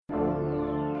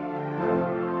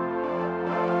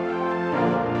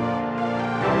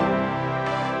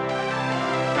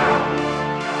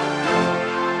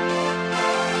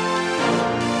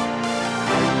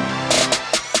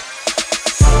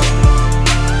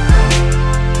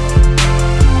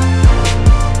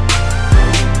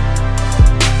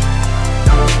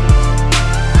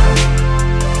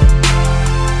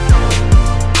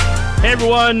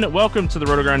everyone. Welcome to the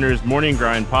RotoGrinders Morning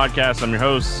Grind Podcast. I'm your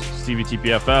host, Stevie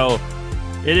TPFL.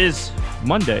 It is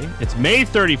Monday. It's May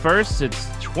 31st. It's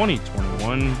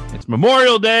 2021. It's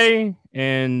Memorial Day,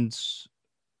 and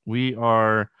we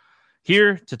are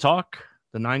here to talk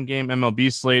the 9-game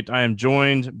MLB slate. I am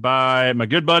joined by my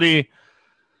good buddy,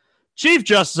 Chief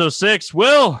Justice 06.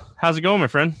 Will, how's it going, my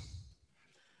friend?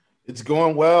 It's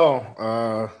going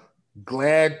well.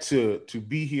 Glad to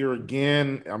be here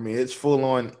again. I mean, it's full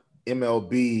on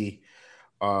MLB.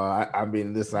 First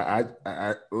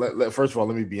of all,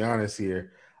 let me be honest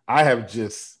here. I have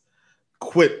just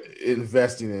quit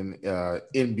investing in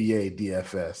NBA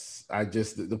DFS.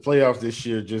 The playoffs this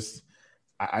year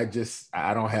I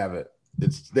don't have it.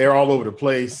 They're all over the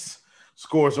place.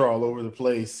 Scores are all over the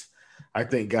place. I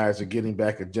think guys are getting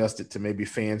back adjusted to maybe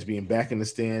fans being back in the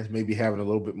stands, maybe having a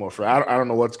little bit more fun. I don't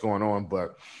know what's going on,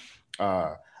 but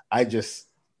I just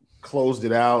closed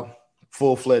it out,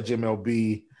 full-fledged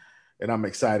MLB, and I'm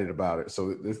excited about it.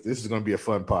 So this is going to be a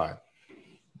fun pod.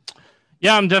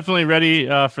 Yeah, I'm definitely ready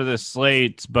for this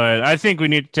slate, but I think we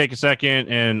need to take a second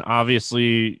and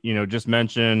obviously, just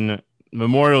mention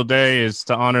Memorial Day is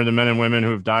to honor the men and women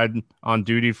who have died on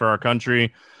duty for our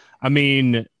country. I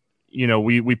mean,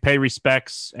 we pay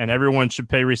respects, and everyone should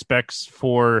pay respects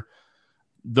for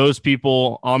those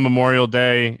people on Memorial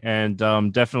Day, and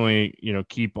definitely,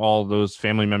 keep all those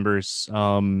family members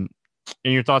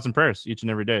in your thoughts and prayers each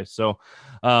and every day. So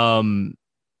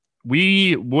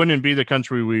we wouldn't be the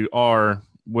country we are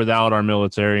without our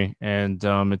military, and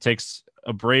it takes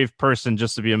a brave person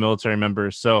just to be a military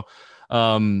member. So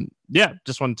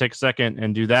just want to take a second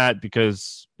and do that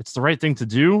because it's the right thing to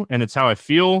do, and it's how I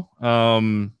feel.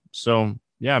 So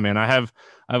yeah, man, I have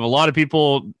a lot of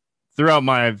people throughout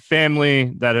my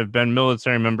family that have been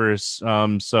military members.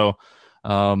 This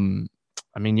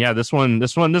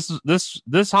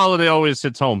holiday always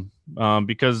hits home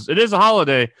because it is a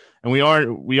holiday, and we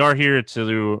are here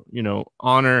to,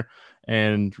 honor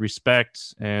and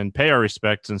respect and pay our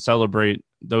respects and celebrate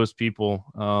those people,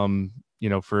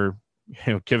 for,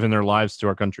 giving their lives to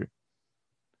our country.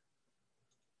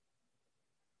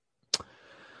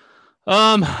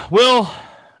 Will,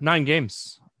 9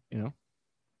 games,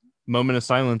 moment of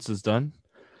silence is done,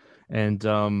 and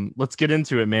let's get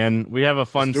into it, man. We have a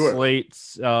fun slate.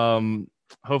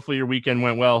 Hopefully your weekend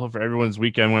went well. Hopefully everyone's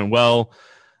weekend went well.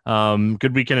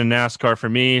 Good weekend in NASCAR for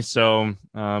me. So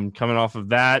coming off of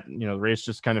that, the race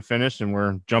just kind of finished, and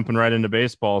we're jumping right into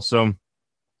baseball. So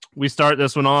we start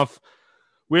this one off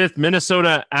with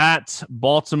Minnesota at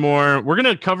Baltimore. We're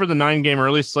going to cover the 9-game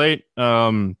early slate.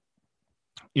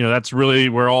 That's really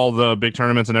where all the big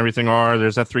tournaments and everything are.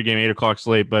 There's that 3-game 8 o'clock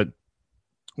slate, but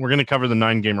we're going to cover the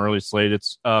 9-game early slate.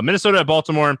 It's Minnesota at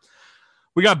Baltimore.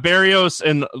 We got Berrios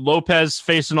and Lopez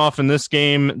facing off in this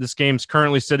game. This game's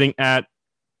currently sitting at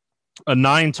a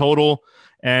 9 total,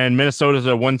 and Minnesota's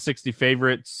a 160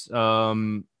 favorites.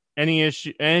 Any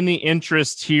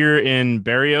interest here in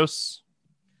Berrios?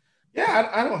 Yeah,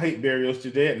 I don't hate Berrios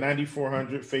today at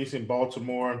 9,400 facing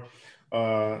Baltimore.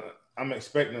 I'm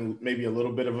expecting maybe a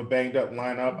little bit of a banged up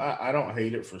lineup. I don't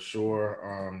hate it for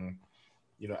sure.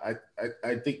 I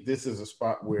think this is a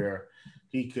spot where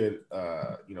he could,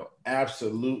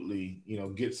 absolutely,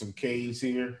 get some Ks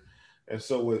here. And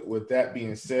so with that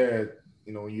being said,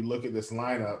 when you look at this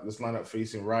lineup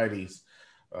facing righties,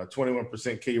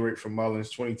 21% K rate for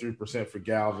Mullins, 23% for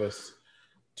Galvis,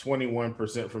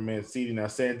 21% for Mancini. Now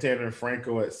Santana and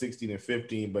Franco at 16 and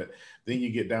 15, but then you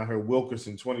get down here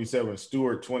Wilkerson 27,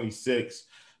 Stewart 26,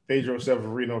 Pedro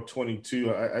Severino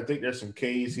 22. I think there's some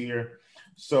Ks here,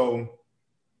 so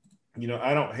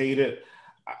I don't hate it.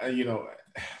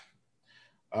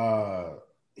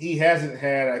 He hasn't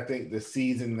had, I think, the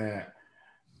season that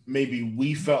maybe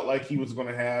we felt like he was going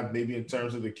to have, maybe in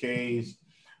terms of the Ks.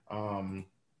 When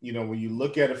you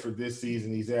look at it for this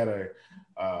season, he's at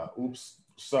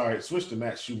switch to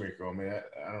Matt Shoemaker. I mean,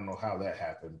 I don't know how that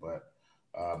happened, but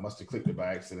must have clicked it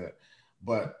by accident.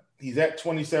 But he's at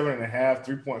 27.5,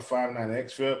 3.59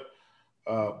 xFIP.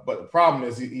 But the problem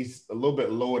is he's a little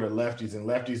bit lower to lefties, and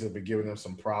lefties have been giving him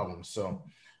some problems. So,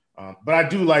 but I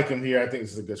do like him here. I think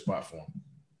this is a good spot for him.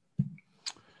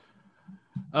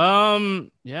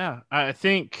 Yeah, I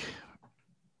think.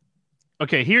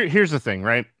 Okay, here's the thing,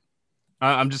 right?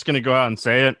 I'm just going to go out and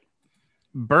say it.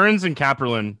 Burns and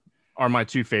Kaplerman are my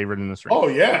 2 favorite in this race. Oh,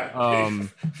 yeah.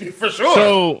 For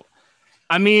sure.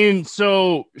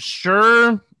 So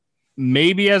sure,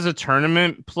 maybe as a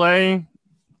tournament play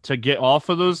to get off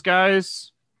of those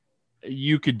guys,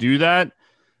 you could do that.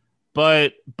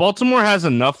 But Baltimore has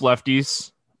enough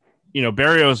lefties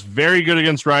Berrios very good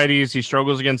against righties. He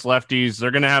struggles against lefties.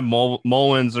 They're going to have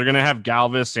Mullins. They're going to have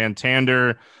Galvis,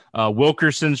 Santander.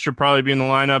 Wilkerson should probably be in the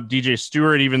lineup. DJ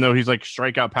Stewart, even though he's like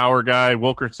strikeout power guy.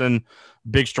 Wilkerson,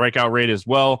 big strikeout rate as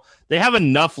well. They have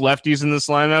enough lefties in this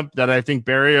lineup that I think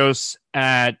Berrios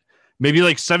at maybe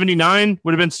like 79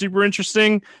 would have been super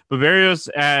interesting. But Berrios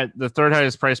at the third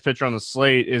highest price pitcher on the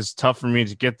slate is tough for me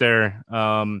to get there.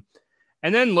 And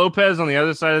then Lopez on the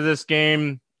other side of this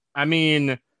game, I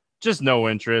mean, just no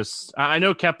interest. I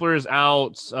know Kepler is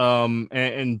out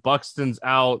and Buxton's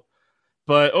out.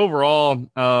 But overall,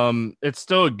 it's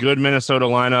still a good Minnesota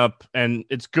lineup, and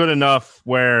it's good enough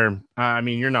where,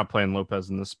 you're not playing Lopez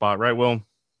in this spot, right, Will?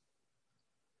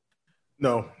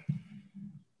 No.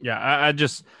 Yeah,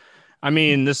 this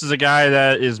is a guy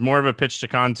that is more of a pitch to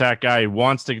contact guy. He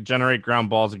wants to generate ground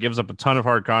balls. It gives up a ton of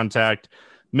hard contact.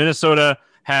 Minnesota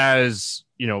has,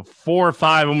 4 or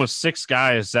 5, almost 6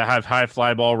 guys that have high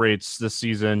fly ball rates this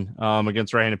season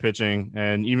against right-handed pitching.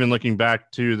 And even looking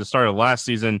back to the start of last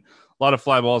season, a lot of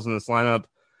fly balls in this lineup.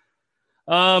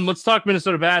 Let's talk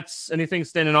Minnesota bats. Anything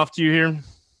standing off to you here?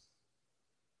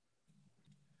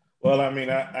 Well,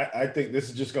 I think this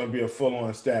is just going to be a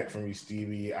full-on stack for me,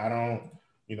 Stevie. I'm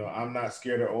not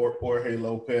scared of Jorge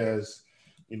Lopez.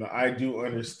 I do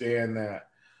understand that,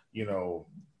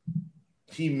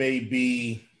 he may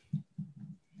be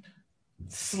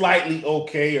slightly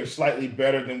okay or slightly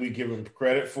better than we give him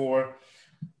credit for.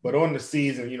 But on the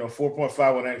season, 4.5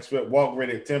 on XFIP, walk rate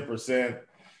at 10%,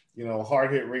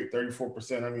 hard hit rate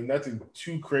 34%. Nothing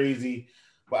too crazy.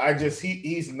 But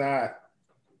he's not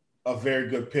a very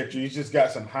good pitcher. He's just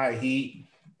got some high heat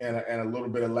and a little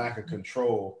bit of lack of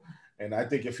control. And I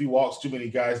think if he walks too many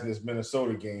guys in this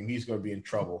Minnesota game, he's going to be in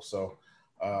trouble. So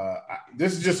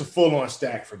this is just a full-on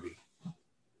stack for me.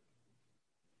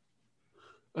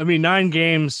 9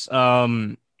 games.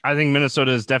 I think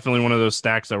Minnesota is definitely one of those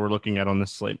stacks that we're looking at on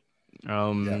this slate.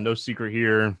 No secret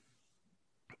here.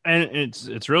 And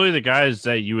it's really the guys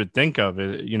that you would think of.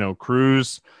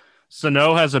 Cruz.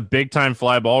 Sano has a big-time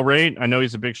fly ball rate. I know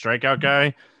he's a big strikeout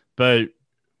guy, but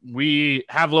we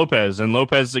have Lopez, and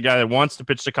Lopez is a guy that wants to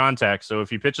pitch to contact. So if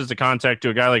he pitches to contact to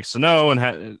a guy like Sano,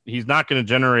 and he's not going to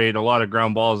generate a lot of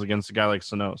ground balls against a guy like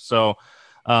Sano. So,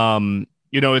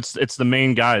 it's the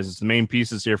main guys. It's the main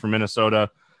pieces here for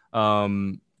Minnesota.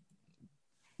 Kurloff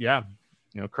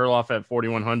at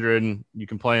 4,100. You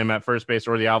can play him at first base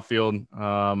or the outfield.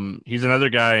 He's another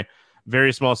guy,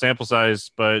 very small sample size,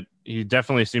 but he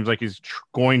definitely seems like he's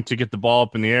going to get the ball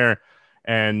up in the air.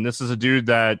 And this is a dude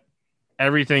that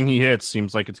everything he hits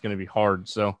seems like it's going to be hard.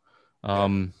 So,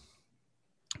 any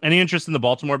interest in the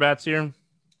Baltimore bats here?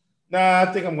 Nah, I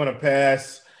think I'm going to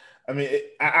pass.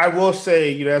 I will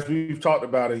say, as we've talked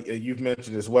about it, you've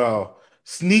mentioned as well,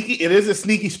 it is a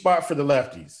sneaky spot for the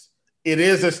lefties.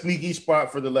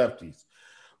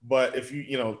 But if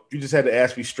you just had to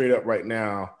ask me straight up right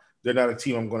now, they're not a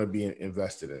team I'm going to be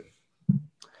invested in.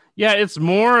 Yeah, it's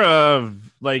more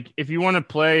of like if you want to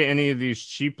play any of these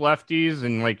cheap lefties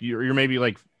and like you're maybe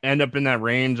like end up in that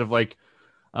range of like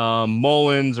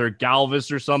Mullins or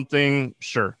Galvis or something,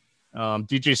 sure.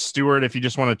 DJ Stewart, if you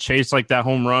just want to chase like that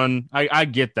home run, I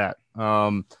get that.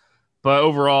 But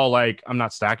overall, like I'm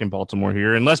not stacking Baltimore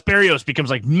here unless Berrios becomes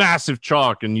like massive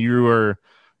chalk and you are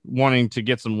wanting to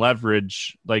get some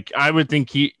leverage. Like I would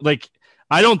think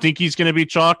I don't think he's going to be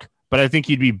chalk, but I think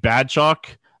he'd be bad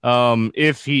chalk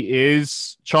if he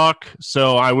is chalk.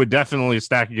 So I would definitely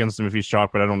stack against him if he's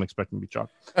chalk, but I don't expect him to be chalk.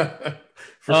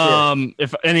 For sure.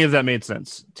 If any of that made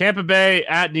sense. Tampa Bay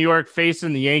at New York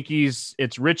facing the Yankees.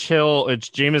 It's Rich Hill. It's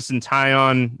Jameson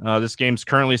Taillon. This game's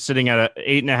currently sitting at a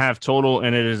 8.5 total,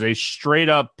 and it is a straight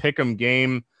up pick'em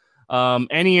game.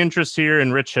 Any interest here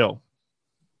in Rich Hill?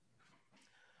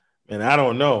 And I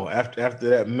don't know. After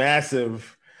that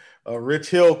massive Rich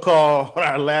Hill call on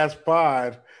our last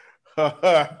pod,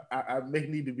 I may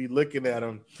need to be looking at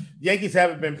him. Yankees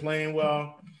haven't been playing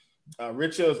well.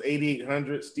 Rich Hill's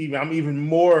 8,800. Stevie, I'm even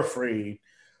more afraid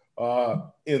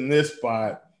in this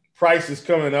spot. Price is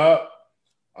coming up.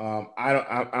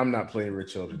 I'm not playing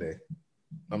Rich Hill today.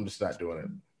 I'm just not doing it.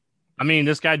 I mean,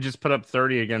 this guy just put up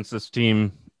 30 against this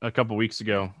team a couple weeks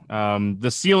ago.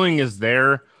 The ceiling is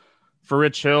there for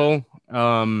Rich Hill.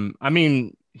 I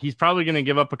mean, he's probably going to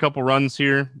give up a couple runs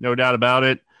here, no doubt about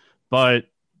it. But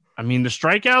I mean, the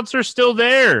strikeouts are still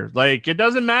there. Like, it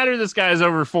doesn't matter this guy's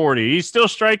over 40. He's still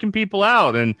striking people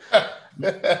out. And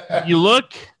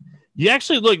you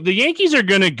actually look, the Yankees are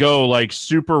going to go like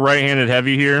super right-handed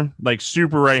heavy here, like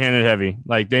super right-handed heavy.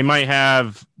 Like they might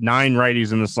have 9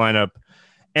 righties in this lineup.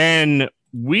 And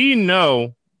we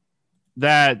know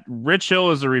that Rich Hill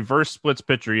is a reverse splits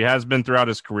pitcher. He has been throughout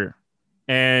his career.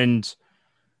 And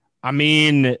I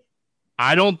mean,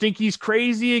 I don't think he's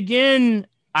crazy again.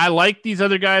 I like these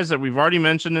other guys that we've already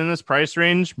mentioned in this price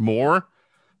range more.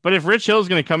 But if Rich Hill is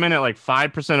going to come in at like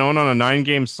 5% owned on a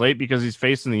 9-game slate because he's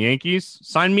facing the Yankees,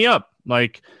 sign me up.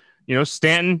 Like,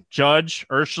 Stanton, Judge,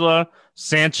 Urshela,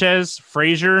 Sanchez,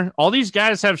 Frazier, all these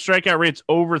guys have strikeout rates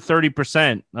over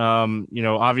 30%.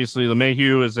 Obviously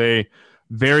LeMahieu is a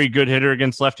very good hitter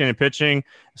against left-handed pitching.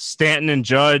 Stanton and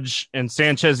Judge and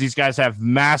Sanchez, these guys have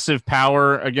massive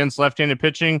power against left-handed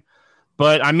pitching.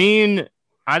 But I mean,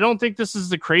 I don't think this is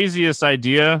the craziest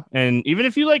idea. And even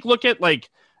if you look at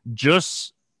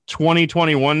just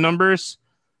 2021 numbers,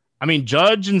 I mean,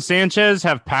 Judge and Sanchez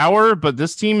have power, but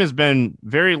this team has been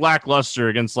very lackluster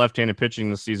against left-handed pitching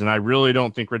this season. I really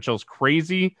don't think Rich Hill's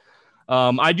crazy.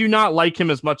 I do not like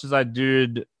him as much as I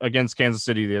did against Kansas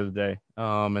City the other day,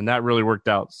 and that really worked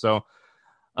out. So,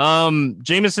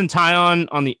 Jameson Taillon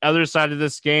on the other side of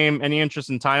this game. Any interest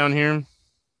in Taillon here?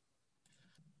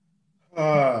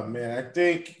 Man, I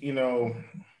think,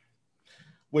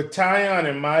 with Taillon,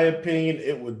 in my opinion,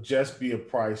 it would just be a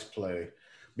price play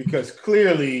because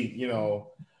clearly,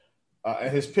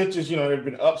 his pitches, they've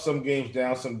been up some games,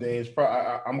 down some days.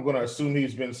 I'm going to assume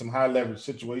he's been in some high leverage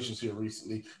situations here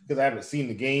recently because I haven't seen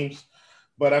the games.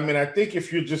 But I mean, I think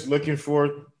if you're just looking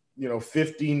for,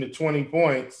 15 to 20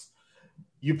 points,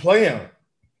 you play him.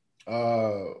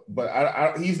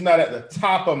 But he's not at the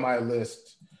top of my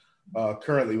list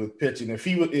currently with pitching.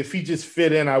 If he just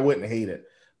fit in, I wouldn't hate it.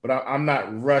 But I'm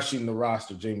not rushing the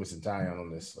roster Jameson Taillon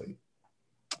on this slate.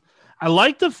 I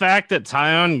like the fact that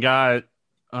Taillon got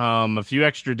a few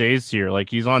extra days here. Like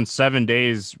he's on 7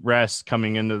 days rest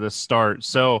coming into the start.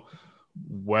 So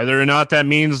whether or not that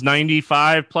means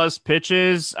 95 plus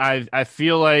pitches, I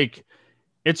feel like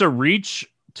it's a reach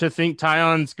to think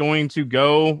Taillon's going to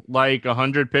go like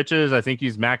 100 pitches. I think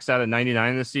he's maxed out at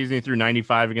 99 this season. He threw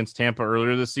 95 against Tampa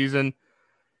earlier this season.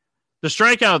 The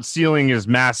strikeout ceiling is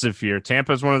massive here.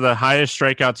 Tampa is one of the highest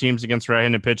strikeout teams against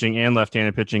right-handed pitching and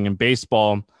left-handed pitching in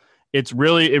baseball. It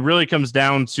really comes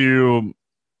down to,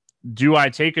 do I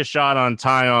take a shot on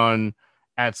Taillon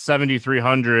at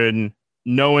 7,300,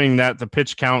 knowing that the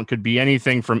pitch count could be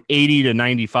anything from 80 to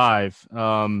 95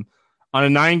 on a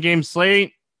 9-game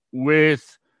slate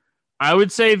with, I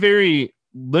would say, very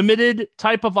limited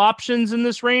type of options in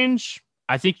this range?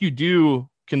 I think you do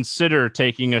consider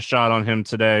taking a shot on him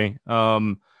today.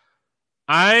 I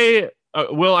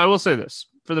will say this.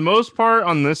 For the most part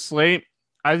on this slate,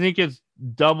 I think it's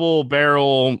double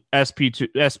barrel SP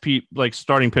like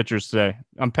starting pitchers today.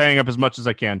 I'm paying up as much as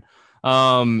I can.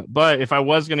 But if I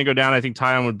was going to go down, I think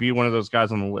Taillon would be one of those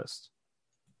guys on the list.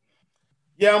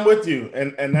 Yeah, I'm with you.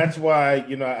 And that's why,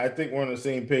 I think we're on the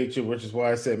same page here, which is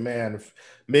why I said, man,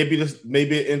 maybe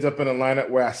it ends up in a lineup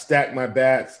where I stack my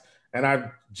bats and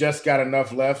I've just got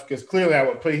enough left, because clearly I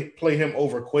would play him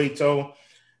over Cueto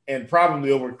and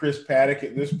probably over Chris Paddock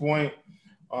at this point.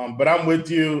 But I'm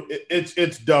with you.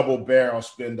 It's double barrel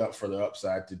spend up for the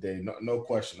upside today. No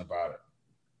question about it.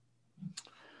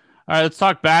 All right, let's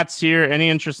talk bats here. Any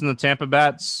interest in the Tampa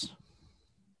bats?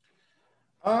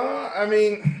 I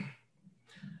mean,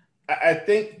 I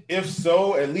think if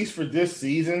so, at least for this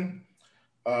season,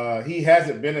 he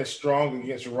hasn't been as strong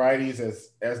against righties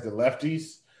as the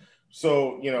lefties.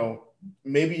 So,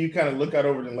 maybe you kind of look out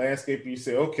over the landscape and you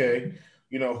say, okay,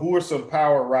 who are some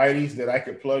power righties that I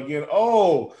could plug in?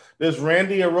 Oh, there's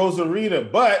Randy Arozarena,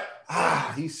 but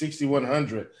he's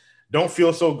 6,100. Don't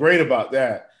feel so great about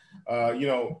that.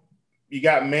 You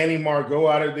got Manny Margot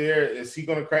out of there. Is he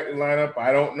going to crack the lineup?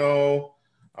 I don't know.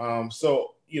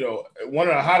 So, one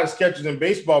of the hottest catchers in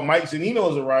baseball, Mike Zunino,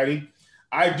 is a righty.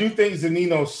 I do think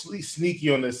Zunino's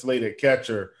sneaky on this slate at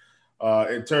catcher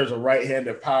in terms of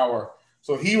right-handed power.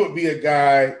 So he would be a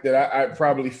guy that I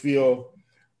probably feel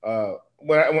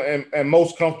and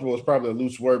most comfortable is probably a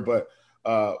loose word, but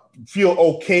feel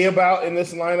okay about in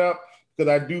this lineup, because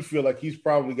I do feel like he's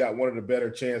probably got one of the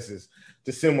better chances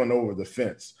to send one over the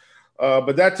fence.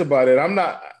 But that's about it.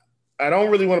 I don't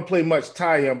really want to play much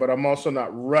Taillon, but I'm also not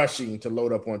rushing to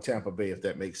load up on Tampa Bay, if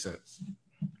that makes sense.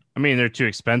 I mean, they're too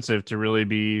expensive to really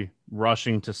be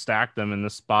rushing to stack them in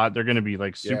this spot. They're going to be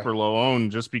like super low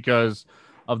owned just because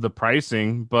of the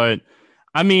pricing. But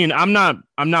I mean, I'm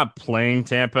not playing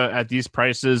Tampa at these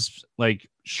prices. Like,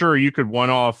 sure, you could one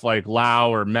off like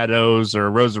Lau or Meadows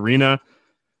or Rosarina,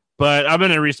 but I'm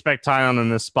going to respect Taillon in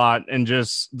this spot, and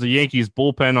just the Yankees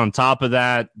bullpen on top of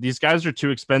that. These guys are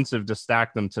too expensive to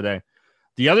stack them today.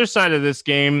 The other side of this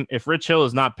game, if Rich Hill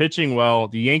is not pitching well,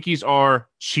 the Yankees are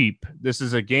cheap. This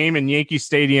is a game in Yankee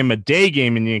Stadium, a day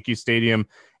game in Yankee Stadium,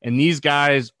 and these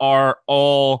guys are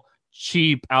all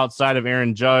cheap outside of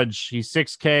Aaron Judge. He's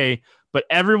 $6K, but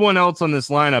everyone else on this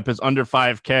lineup is under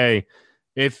 5K.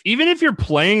 Even if you're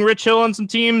playing Rich Hill on some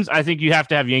teams, I think you have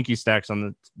to have Yankee stacks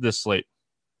on this slate.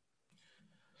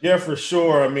 Yeah, for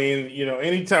sure. I mean,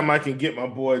 anytime I can get my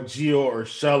boy Gio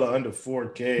Urshela under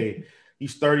 4K,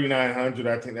 he's 3,900.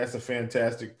 I think that's a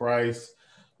fantastic price.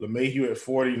 LeMahieu at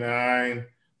 49,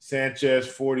 Sanchez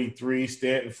 43,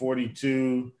 Stanton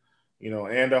 42,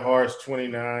 Andujar's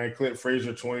 29, Clint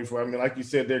Frazier 24. I mean, like you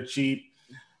said, they're cheap.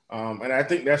 And I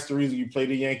think that's the reason you play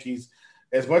the Yankees.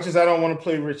 As much as I don't want to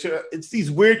play Rich Hill, it's these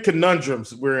weird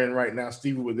conundrums we're in right now,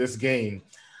 Stevie, with this game.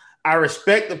 I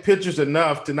respect the pitchers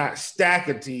enough to not stack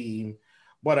a team,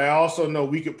 but I also know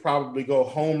we could probably go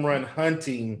home run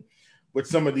hunting with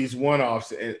some of these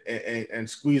one-offs and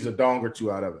squeeze a dong or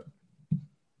two out of it.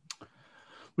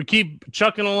 We keep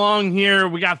chucking along here.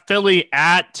 We got Philly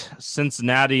at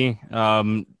Cincinnati.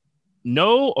 There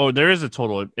is a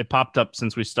total. It popped up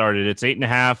since we started. It's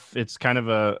 8.5. It's kind of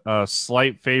a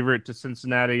slight favorite to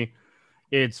Cincinnati.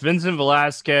 It's Vincent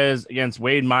Velasquez against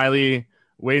Wade Miley.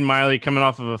 Wade Miley coming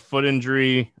off of a foot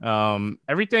injury.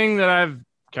 Everything that I've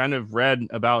kind of read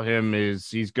about him is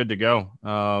he's good to go.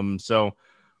 So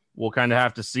we'll kind of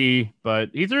have to see. But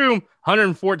he threw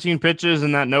 114 pitches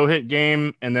in that no-hit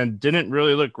game and then didn't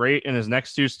really look great in his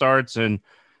next two starts. And,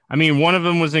 I mean, one of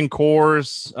them was in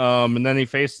Coors, and then he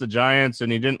faced the Giants,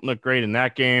 and he didn't look great in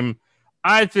that game.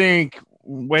 I think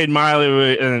Wade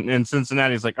Miley in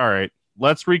Cincinnati is like, all right,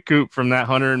 let's recoup from that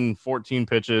 114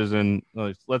 pitches and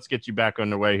let's get you back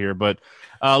underway here. But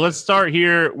let's start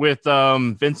here with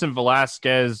Vincent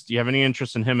Velasquez. Do you have any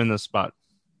interest in him in this spot?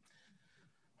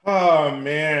 Oh,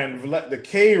 man. The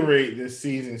K rate this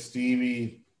season,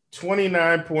 Stevie,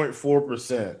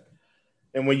 29.4%.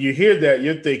 And when you hear that,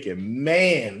 you're thinking,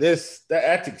 man, that's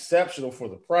exceptional for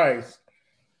the price.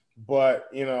 But,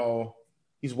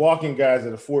 he's walking guys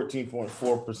at a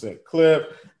 14.4%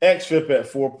 clip, xFIP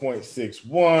at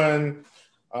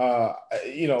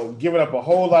 4.61, giving up a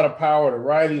whole lot of power to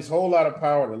righties, whole lot of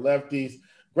power to lefties.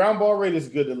 Ground ball rate is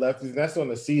good to lefties, and that's on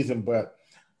the season, but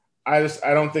I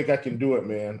don't think I can do it,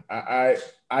 man. I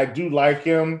do like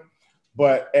him,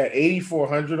 but at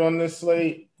 8,400 on this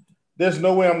slate, there's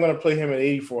no way I'm going to play him at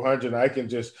 8,400. I can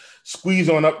just squeeze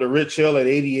on up to Rich Hill at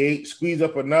 88, squeeze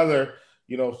up another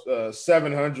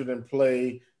 700 and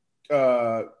play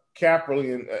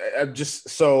Caprelli, and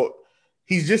so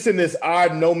he's just in this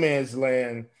odd no man's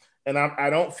land, and I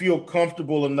don't feel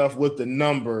comfortable enough with the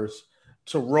numbers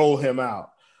to roll him out.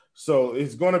 So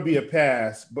it's going to be a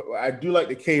pass, but I do like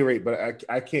the K rate, but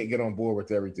I can't get on board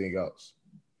with everything else.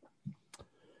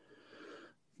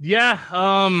 Yeah,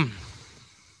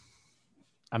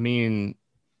 I mean,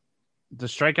 the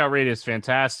strikeout rate is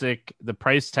fantastic. The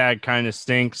price tag kind of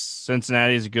stinks.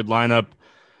 Cincinnati is a good lineup.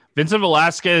 Vincent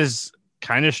Velasquez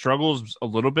kind of struggles a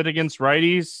little bit against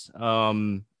righties.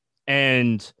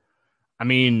 And I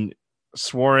mean,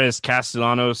 Suarez,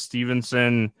 Castellanos,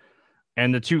 Stevenson,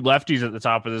 and the two lefties at the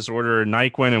top of this order,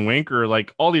 Nyquin and Winker,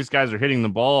 like all these guys are hitting the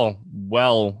ball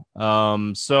well.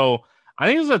 So I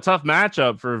think it's a tough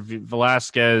matchup for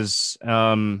Velasquez.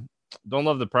 Don't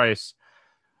love the price.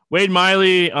 Wade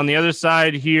Miley on the other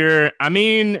side here. I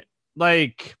mean,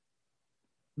 like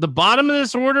the bottom of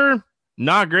this order,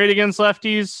 not great against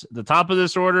lefties. The top of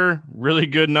this order, really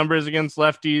good numbers against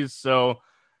lefties. So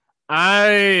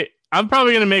I'm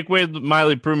probably going to make Wade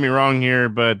Miley prove me wrong here,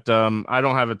 but I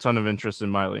don't have a ton of interest in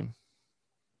Miley.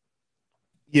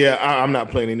 Yeah, I'm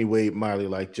not playing any Wade Miley.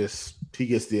 He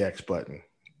gets the X button.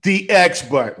 The X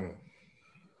button.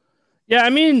 Yeah, I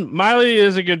mean, Miley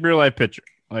is a good real-life pitcher.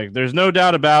 Like, there's no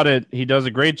doubt about it. He does a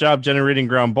great job generating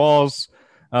ground balls.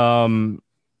 He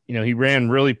ran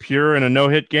really pure in a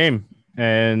no-hit game,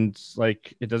 and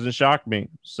it doesn't shock me.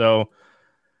 So,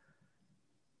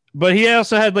 but he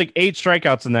also had 8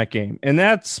 strikeouts in that game, and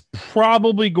that's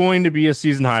probably going to be a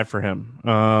season high for him.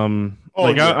 I'm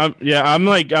going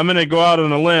to go out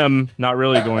on a limb, not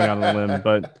really going out on a limb,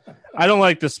 but I don't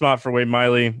like this spot for Wade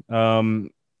Miley.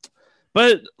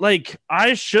 But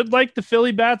I should like the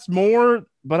Philly bats more,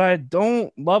 but I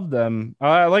don't love them.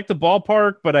 I like the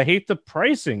ballpark, but I hate the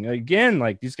pricing. Again,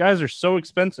 these guys are so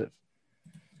expensive.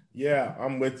 Yeah,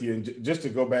 I'm with you. And just to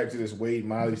go back to this Wade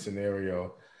Miley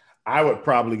scenario, I would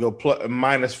probably go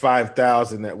minus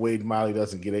 5,000 that Wade Miley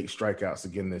doesn't get 8 strikeouts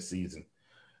again this season.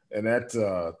 And that's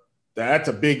a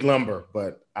big number,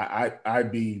 but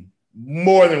I'd be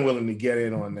more than willing to get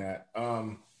in on that.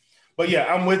 But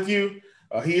yeah, I'm with you.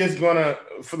 He is going to,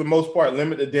 for the most part,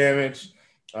 limit the damage.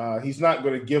 He's not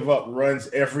going to give up runs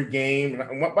every game.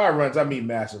 And by runs, I mean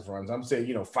massive runs. I'm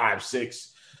saying, 5,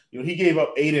 6. He gave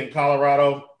up 8 in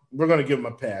Colorado. We're going to give him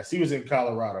a pass. He was in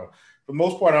Colorado. For the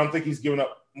most part, I don't think he's given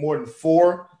up more than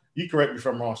 4 You correct me if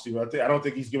I'm wrong, Steve. I don't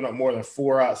think he's given up more than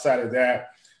 4 outside of that.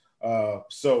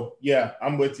 So yeah,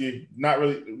 I'm with you. Not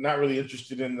really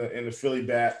interested in the Philly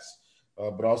bats,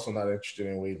 but also not interested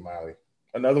in Wade Miley.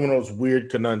 Another one of those weird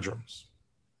conundrums.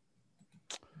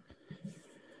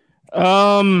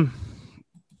 Yeah.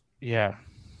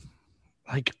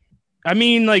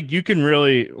 You can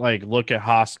really look at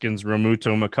Hoskins,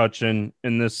 Realmuto, McCutchen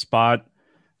in this spot.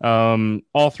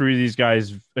 All three of these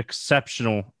guys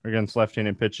exceptional against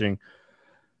left-handed pitching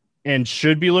and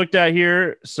should be looked at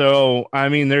here. So,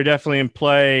 they're definitely in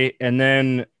play. And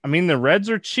then, the Reds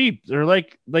are cheap. They're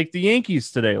like the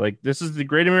Yankees today. This is the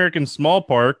Great American Small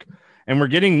Park, and we're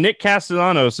getting Nick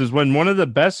Castellanos, who's one of the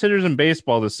best hitters in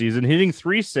baseball this season, hitting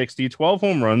 360, 12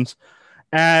 home runs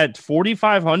at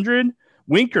 4,500.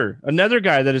 Winker, another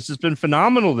guy that has just been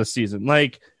phenomenal this season.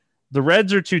 The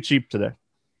Reds are too cheap today.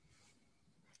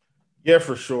 Yeah,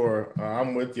 for sure.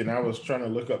 I'm with you. And I was trying to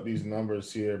look up these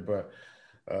numbers here, but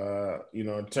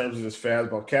in terms of this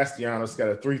fastball, Castellanos got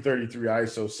a 333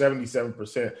 ISO,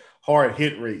 77% hard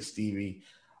hit rate, Stevie.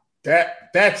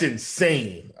 That's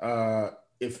insane.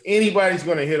 If anybody's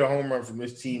going to hit a home run from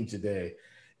this team today,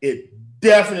 it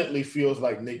definitely feels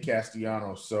like Nick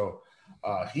Castellanos. So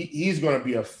he's going to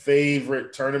be a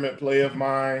favorite tournament play of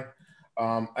mine.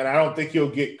 And I don't think he'll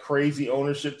get crazy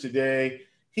ownership today.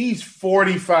 He's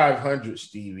 4,500,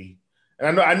 Stevie.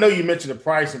 And I know you mentioned the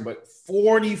pricing, but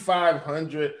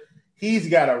 4,500, he's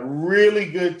got a really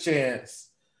good chance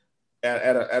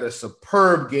at a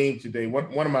superb game today.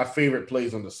 One of my favorite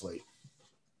plays on the slate.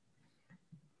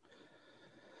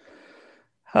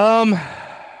 The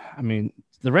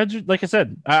Reds are, like I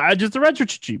said, the Reds are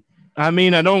too cheap. I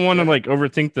don't want to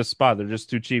overthink this spot. They're just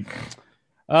too cheap.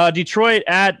 Detroit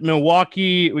at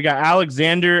Milwaukee. We got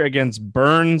Alexander against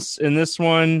Burns in this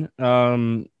one.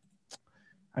 I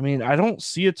don't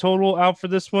see a total out for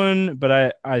this one,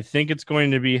 but I think it's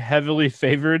going to be heavily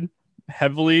favored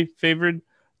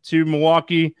to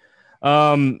Milwaukee.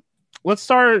 Let's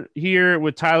start here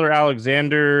with Tyler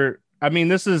Alexander.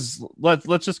 This is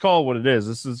let's just call it what it is.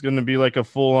 This is going to be like a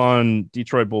full-on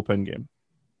Detroit bullpen game.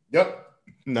 Yep,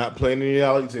 not playing any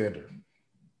Alexander.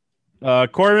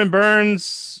 Corbin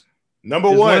Burns, number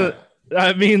one.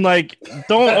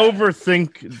 Don't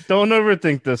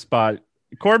overthink this spot.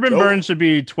 Corbin Burns should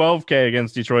be 12K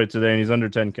against Detroit today, and he's under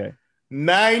 10K.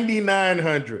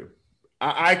 9,900.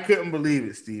 I couldn't believe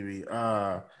it, Stevie.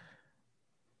 I'm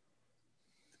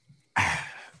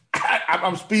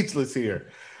speechless here.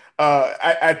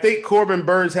 I think Corbin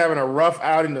Burns having a rough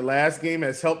outing the last game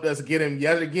has helped us get him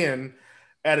yet again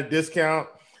at a discount.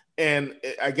 And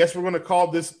I guess we're going to call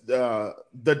this the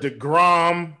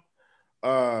DeGrom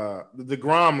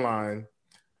line.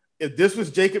 If this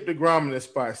was Jacob DeGrom in this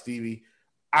spot, Stevie,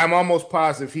 I'm almost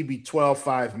positive he'd be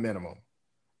 12.5 minimum.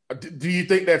 Do you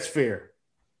think that's fair?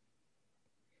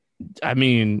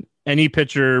 Any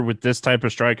pitcher with this type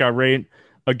of strikeout rate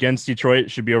against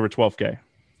Detroit should be over 12K.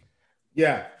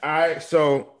 Yeah.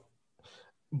 So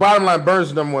bottom line, Burns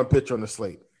is number one pitcher on the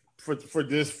slate for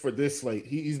this slate.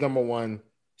 He's number one.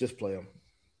 Just play him.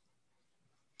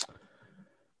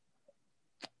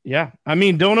 Yeah.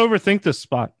 Don't overthink this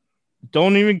spot.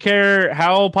 Don't even care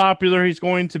how popular he's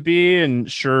going to be.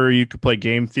 And sure, you could play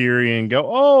game theory and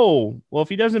go, oh, well, if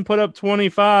he doesn't put up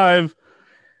 25,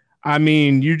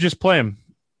 you just play him.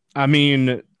 I'm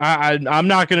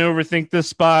not going to overthink this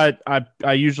spot.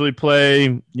 I usually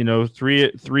play,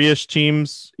 three-ish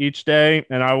teams each day,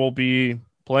 and I will be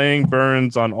playing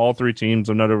Burns on all three teams.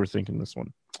 I'm not overthinking this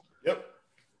one. Yep.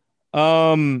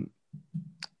 I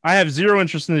have zero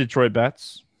interest in the Detroit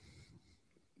bets.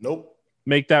 Nope.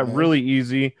 Make that really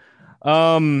easy.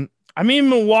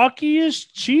 Milwaukee is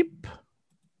cheap.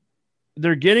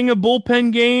 They're getting a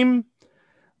bullpen game.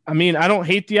 I don't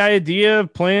hate the idea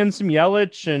of playing some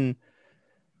Yelich and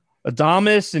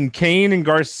Adames and Kane and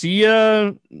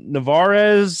Garcia,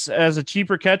 Navarez as a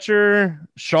cheaper catcher,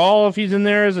 Shaw if he's in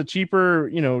there as a cheaper,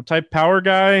 type power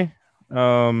guy.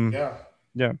 Yeah.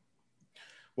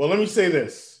 Well, let me say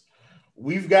this.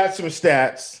 We've got some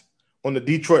stats on the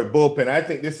Detroit bullpen. I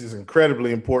think this is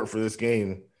incredibly important for this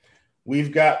game.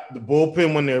 We've got the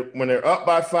bullpen when they're up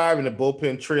by 5 and the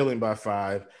bullpen trailing by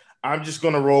 5. I'm just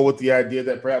going to roll with the idea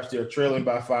that perhaps they're trailing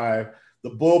by 5.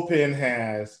 The bullpen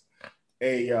has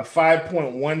a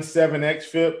 5.17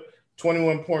 xFIP,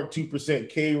 21.2%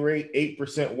 K rate,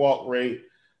 8% walk rate,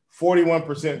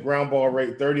 41% ground ball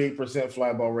rate, 38%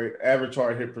 fly ball rate, average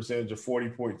hard hit percentage of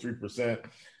 40.3%.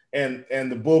 And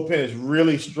the bullpen is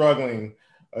really struggling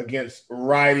against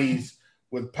righties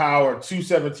with power,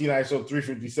 217 ISO,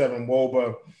 357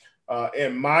 WOBA.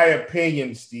 In my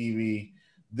opinion, Stevie,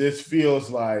 this feels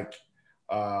like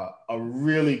a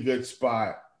really good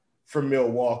spot for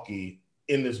Milwaukee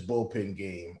in this bullpen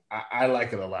game. I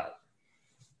like it a lot.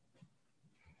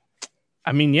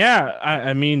 I mean, yeah,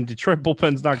 I mean, Detroit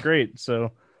bullpen's not great,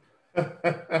 so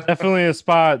definitely a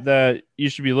spot that you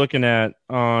should be looking at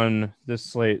on this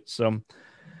slate. So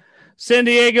San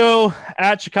Diego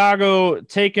at Chicago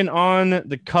taking on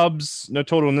the Cubs. No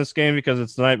total in this game because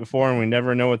it's the night before and we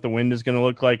never know what the wind is going to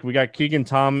look like. We got Keegan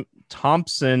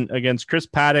Thompson against Chris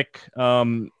Paddock.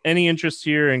 Any interest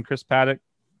here in Chris Paddock?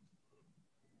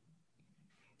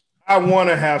 I want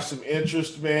to have some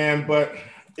interest, man, but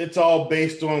it's all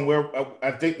based on where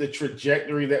I think the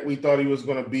trajectory that we thought he was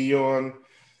going to be on.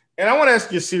 And I want to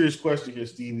ask you a serious question here,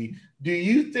 Stevie. Do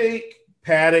you think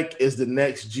Paddock is the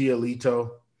next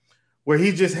Giolito, where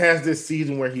he just has this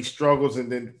season where he struggles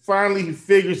and then finally he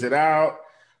figures it out,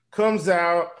 comes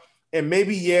out, and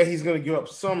maybe, yeah, he's going to give up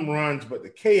some runs, but the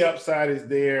K upside is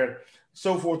there,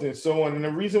 so forth and so on. And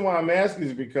the reason why I'm asking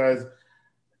is because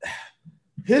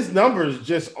his numbers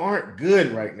just aren't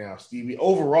good right now, Stevie.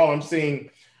 Overall, I'm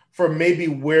saying for maybe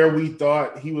where we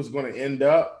thought he was going to end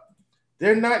up,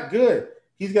 they're not good.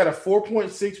 He's got a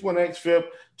 4.61 xFIP,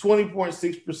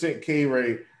 20.6% K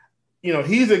rate. You know,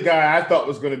 he's a guy I thought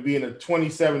was going to be in a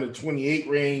 27 to 28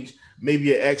 range,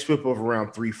 maybe an xFIP of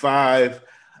around 3.5.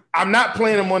 I'm not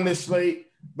playing him on this slate,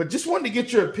 but just wanted to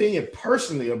get your opinion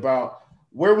personally about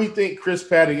where we think Chris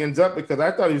Paddock ends up, because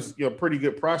I thought he was a pretty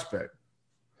good prospect.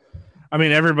 I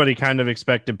mean, everybody kind of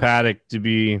expected Paddock to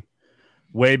be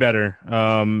way better.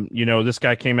 This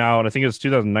guy came out, I think it was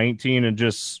 2019, and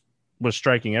just was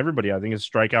striking everybody. I think his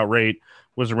strikeout rate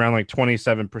was around like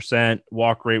 27%.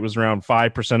 Walk rate was around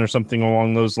 5% or something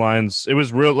along those lines. It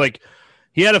was real, like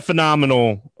he had a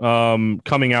phenomenal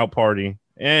coming out party.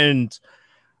 And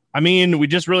I mean, we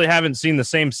just really haven't seen the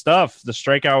same stuff. The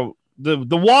strikeout, the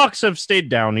walks have stayed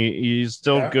down. He's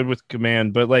still good with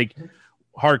command, but like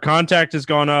hard contact has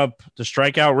gone up. The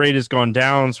strikeout rate has gone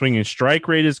down. Swinging strike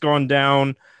rate has gone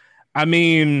down. I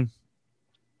mean,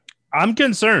 I'm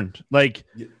concerned. Like,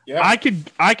 yeah. I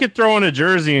could throw on a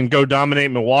jersey and go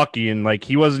dominate Milwaukee, and like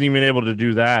he wasn't even able to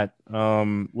do that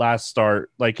last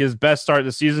start. Like his best start of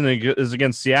the season is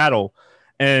against Seattle,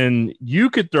 and you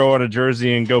could throw on a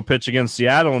jersey and go pitch against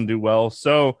Seattle and do well.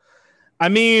 So, I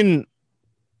mean,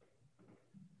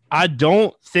 I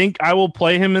don't think I will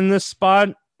play him in this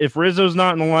spot. If Rizzo's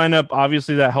not in the lineup,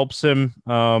 obviously that helps him.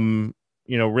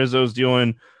 Rizzo's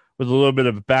dealing with a little bit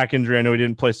of a back injury. I know he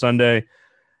didn't play Sunday.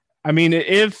 I mean,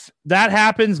 if that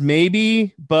happens,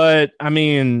 maybe, but I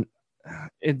mean,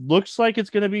 it looks like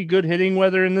it's going to be good hitting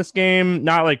weather in this game.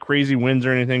 Not like crazy winds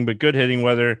or anything, but good hitting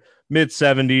weather, mid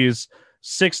 70s,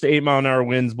 6 to 8 mile an hour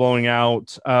winds blowing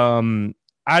out.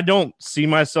 I don't see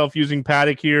myself using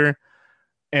Paddock here.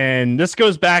 And this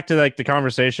goes back to like the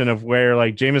conversation of where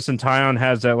like Jameson Taillon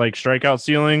has that like strikeout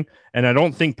ceiling. And I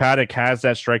don't think Paddock has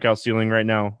that strikeout ceiling right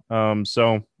now.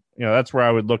 So that's where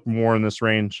I would look more in this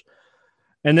range.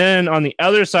 And then on the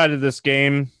other side of this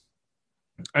game,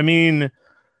 I mean,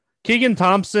 Keegan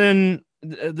Thompson,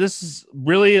 this is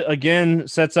really, again,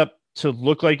 sets up to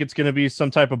look like it's going to be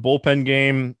some type of bullpen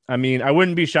game. I mean, I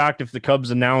wouldn't be shocked if the Cubs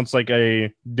announce like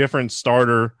a different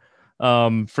starter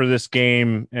for this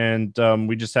game, and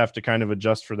we just have to kind of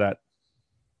adjust for that.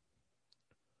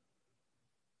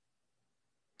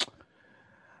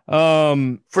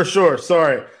 For sure.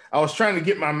 Sorry. I was trying to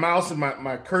get my mouse and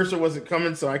my cursor wasn't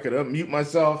coming so I could unmute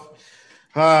myself.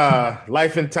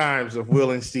 Life and times of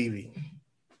Will and Stevie.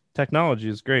 Technology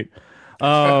is great.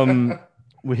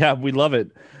 We love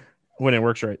it when it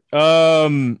works right. I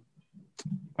mean,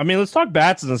 let's talk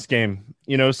bats in this game.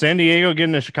 San Diego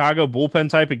getting a Chicago bullpen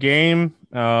type of game.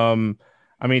 I mean,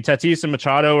 Tatis and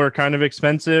Machado are kind of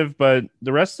expensive, but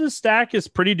the rest of the stack is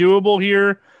pretty doable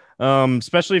here.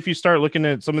 Especially if you start looking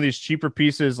at some of these cheaper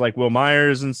pieces like Will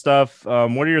Myers and stuff.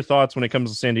 What are your thoughts when it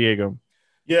comes to San Diego?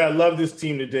 Yeah, I love this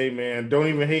team today, man. Don't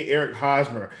even hate Eric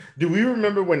Hosmer. Do we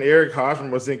remember when Eric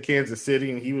Hosmer was in Kansas City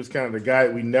and he was kind of the guy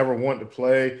we never wanted to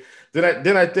play?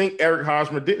 Then I think Eric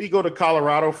Hosmer, didn't he go to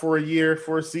Colorado for a year,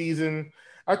 for a season?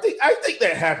 I think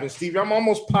that happened, Steve. I'm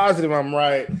almost positive I'm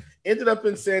right. Ended up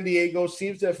in San Diego,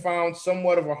 seems to have found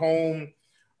somewhat of a home.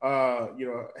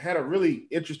 Had a really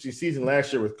interesting season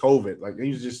last year with COVID. Like he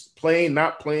was just playing,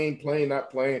 not playing, playing, not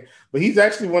playing. But he's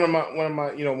actually one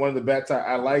of the bats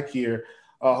I like here.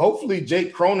 Hopefully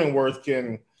Jake Cronenworth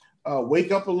can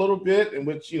wake up a little bit, in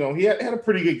which he had a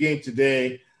pretty good game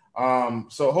today.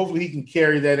 So hopefully he can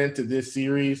carry that into this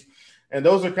series. And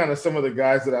those are kind of some of the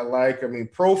guys that I like. I mean,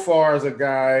 Profar is a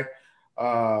guy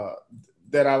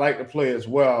that I like to play as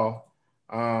well.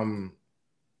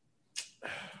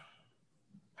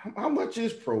 How much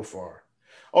is Profar?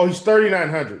 Oh, he's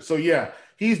 3,900. So yeah,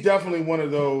 he's definitely one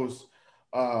of those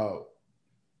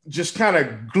just kind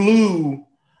of glue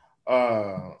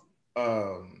uh,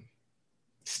 um,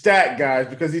 stat guys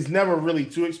because he's never really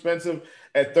too expensive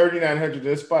at 3,900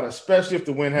 this spot, especially if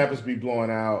the wind happens to be blowing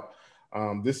out.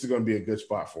 This is going to be a good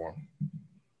spot for him.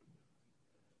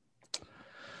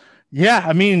 Yeah,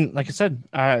 I mean, like I said,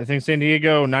 I think San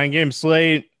Diego 9-game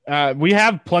slate. We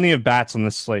have plenty of bats on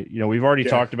this slate. You know, we've already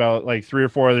talked about like 3 or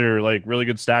 4 other like really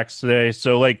good stacks today.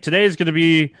 So like today is going to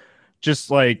be just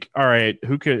like, all right,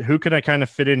 who could I kind of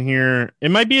fit in here? It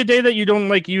might be a day that you don't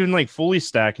like even like fully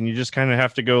stack, and you just kind of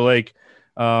have to go like,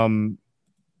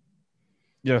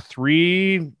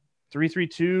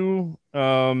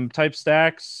 3-3-2 type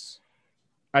stacks.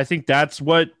 I think that's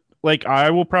what like I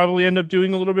will probably end up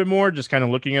doing a little bit more, just kind of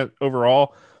looking at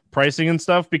overall pricing and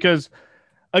stuff. Because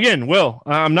again, Will,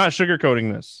 I'm not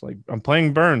sugarcoating this. Like I'm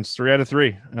playing Burns 3 out of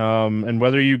 3. And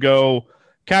whether you go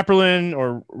Kaplerman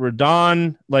or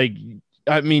Rodon, like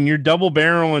I mean, you're double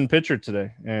barreling pitcher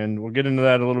today, and we'll get into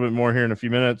that a little bit more here in a few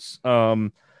minutes.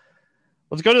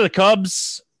 Let's go to the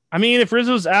Cubs. I mean, if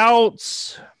Rizzo's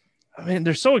out, I mean,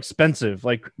 they're so expensive.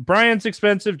 Like Bryant's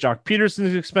expensive, Jock Peterson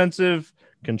is expensive.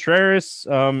 Contreras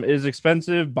is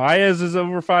expensive. Baez is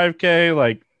over 5K.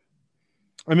 Like,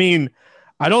 I mean,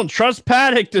 I don't trust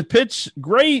Paddock to pitch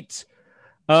great.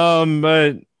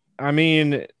 But I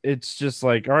mean, it's just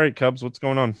like, all right, Cubs, what's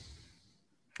going on?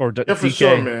 Or yeah, for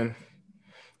sure, man.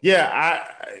 Yeah,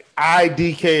 I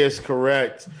DK is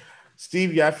correct.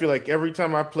 Stevie, I feel like every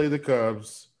time I play the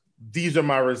Cubs, these are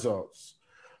my results.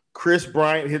 Chris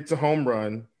Bryant hits a home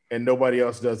run and nobody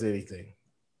else does anything.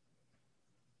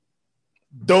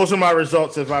 Those are my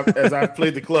results as I've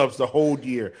played the Cubs the whole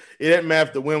year. It didn't matter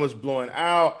if the wind was blowing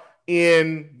out,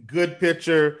 in, good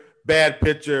pitcher, bad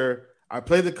pitcher. I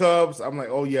play the Cubs. I'm like,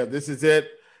 oh, yeah, this is it.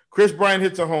 Chris Bryant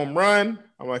hits a home run.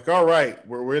 I'm like, all right,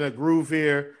 we're in a groove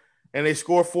here. And they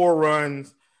score 4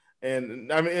 runs.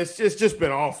 And, I mean, it's just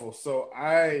been awful. So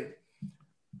I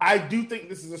do think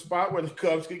this is a spot where the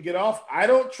Cubs can get off. I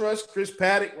don't trust Chris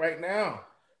Paddock right now,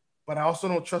 but I also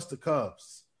don't trust the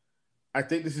Cubs. I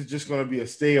think this is just going to be a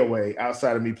stay away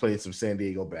outside of me playing some San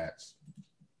Diego bats.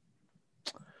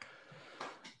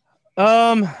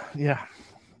 Yeah.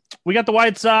 We got the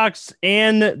White Sox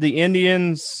and the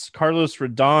Indians. Carlos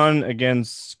Rodon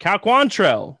against Cal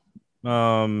Quantrill.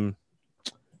 No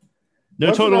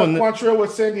total. Quantrill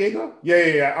with San Diego?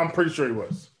 Yeah. I'm pretty sure he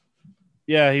was.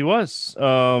 Yeah, he was.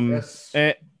 Yes.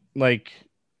 And, like,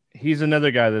 he's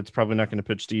another guy that's probably not going to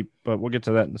pitch deep, but we'll get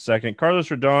to that in a second. Carlos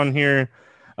Rodon here.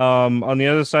 On the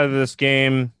other side of this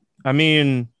game, I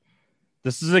mean,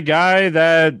 this is a guy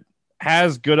that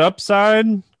has good upside.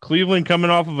 Cleveland coming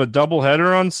off of a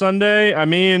doubleheader on Sunday. I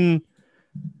mean,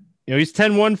 you know, he's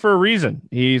 10-1 for a reason.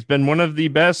 He's been one of the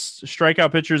best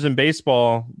strikeout pitchers in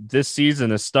baseball this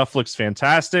season. His stuff looks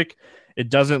fantastic. It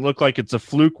doesn't look like it's a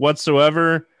fluke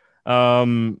whatsoever.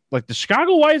 Like the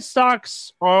Chicago White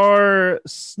Sox are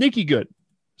sneaky good.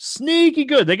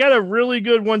 They got a really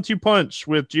good 1-2 punch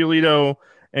with Giolito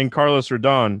and Carlos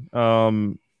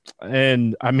Rodon.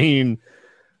 And I mean,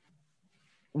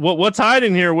 what's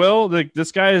hiding here, Will?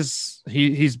 This guy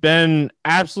he's been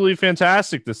absolutely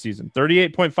fantastic this season.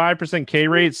 38.5% K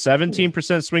rate,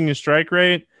 17% swing and strike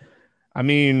rate. I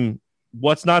mean,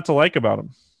 what's not to like about him?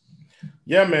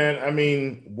 Yeah, man. I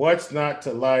mean, what's not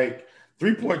to like?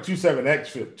 3.27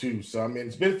 xFIP too. So I mean,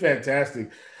 it's been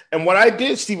fantastic. And what I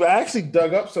did, Steve, I actually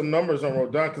dug up some numbers on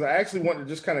Rodon because I actually wanted to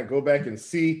just kind of go back and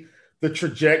see the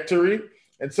trajectory.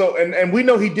 And so, and we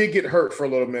know he did get hurt for a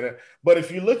little minute, but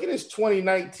if you look at his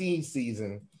 2019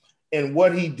 season and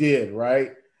what he did,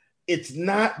 right, it's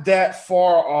not that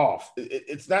far off.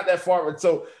 It's not that far. And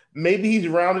so maybe he's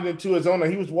rounded into his own.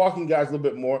 He was walking guys a little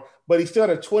bit more, but he still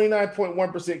had a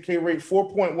 29.1% K rate,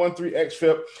 4.13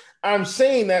 xFIP. I'm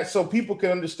saying that so people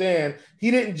can understand he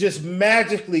didn't just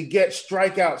magically get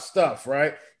strikeout stuff,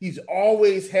 right? He's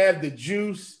always had the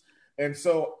juice. And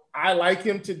so I like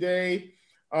him today.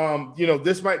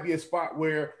 This might be a spot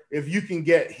where if you can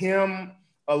get him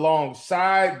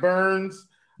alongside Burns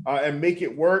and make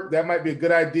it work, that might be a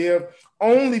good idea.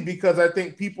 Only because I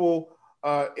think people,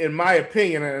 in my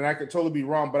opinion, and I could totally be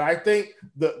wrong, but I think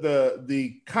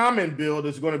the common build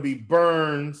is going to be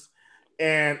Burns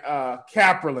and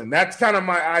Kaplerman. That's kind of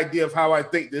my idea of how I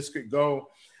think this could go.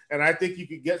 And I think you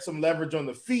could get some leverage on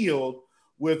the field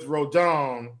with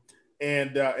Rodon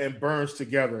and Burns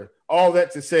together. All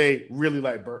that to say, really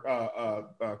like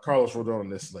Carlos Rodon on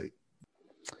this slate.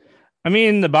 I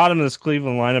mean, the bottom of this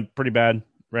Cleveland lineup pretty bad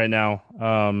right now.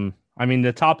 I mean,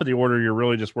 the top of the order, you're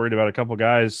really just worried about a couple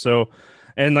guys. So,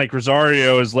 and like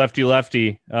Rosario is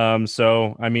lefty.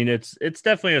 So I mean, it's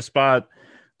definitely a spot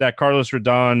that Carlos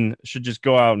Rodon should just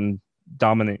go out and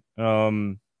dominate.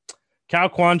 Cal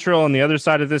Quantrill on the other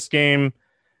side of this game.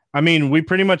 I mean, we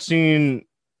pretty much seen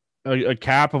a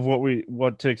cap of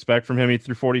what to expect from him. He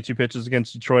threw 42 pitches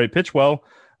against Detroit, pitched well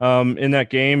in that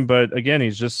game, but again,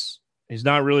 he's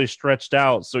not really stretched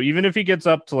out. So even if he gets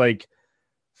up to like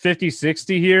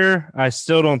 50-60 here, I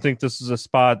still don't think this is a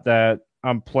spot that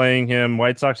I'm playing him.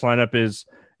 White Sox lineup is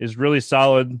really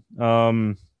solid. I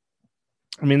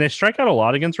mean, they strike out a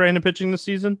lot against right-handed pitching this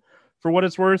season for what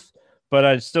it's worth, but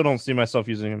I still don't see myself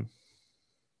using him.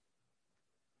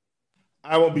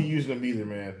 I won't be using him either,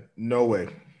 man. No way.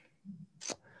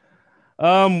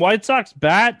 White Sox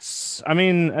bats. I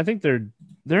mean, I think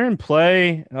they're in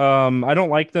play. I don't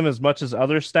like them as much as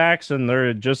other stacks, and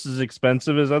they're just as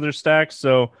expensive as other stacks.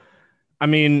 So, I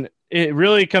mean, it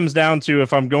really comes down to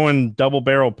if I'm going double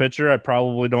barrel pitcher, I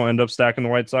probably don't end up stacking the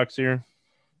White Sox here.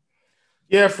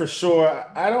 Yeah, for sure.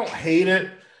 I don't hate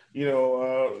it.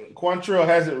 Quantrill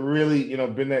hasn't really,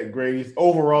 been that great.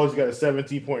 Overall, he's got a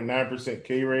 17.9%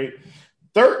 K rate,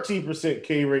 13%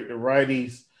 K rate to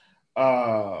righties,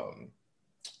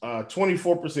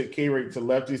 24% K rate to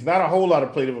lefties. Not a whole lot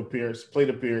of plate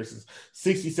appearances.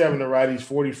 67 to righties,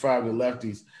 45 to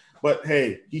lefties. But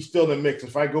hey, he's still in the mix.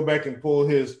 If I go back and pull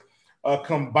his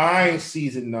combined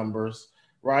season numbers,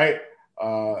 right?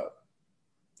 A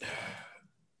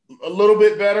little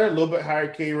bit better, a little bit higher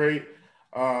K rate.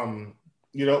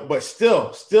 But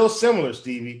still similar,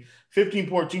 Stevie.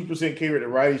 15.2% K rate to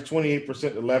righties,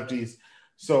 28% to lefties.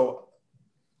 So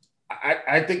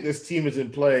I think this team is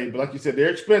in play, but like you said, they're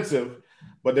expensive,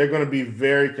 but they're going to be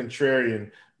very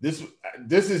contrarian. This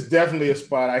is definitely a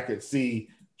spot I could see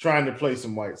trying to play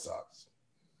some White Sox.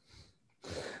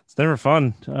 It's never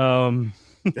fun. I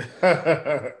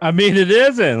mean, it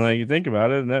isn't. Like, you think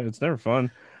about it, it's never fun.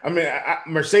 I mean,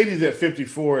 Mercedes at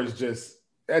 54 is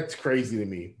that's crazy to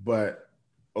me, but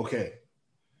okay.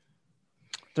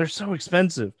 They're so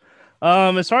expensive.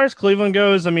 As far as Cleveland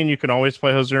goes, I mean, you can always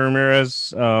play Jose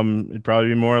Ramirez. It'd probably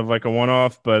be more of like a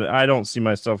one-off, but I don't see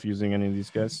myself using any of these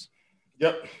guys.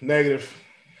 Yep, negative.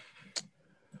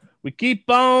 We keep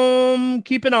on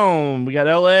keeping on. We got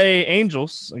LA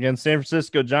Angels against San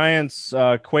Francisco Giants.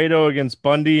 Cueto against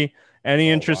Bundy.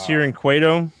 Any interest here in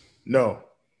Cueto? No.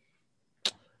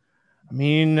 I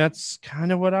mean, that's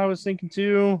kind of what I was thinking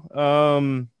too.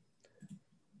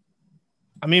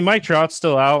 I mean, Mike Trout's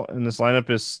still out, and this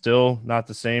lineup is still not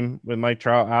the same with Mike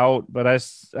Trout out. But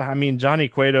I mean, Johnny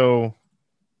Cueto,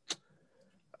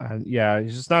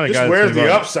 he's just not a guy. Where's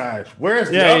the upside?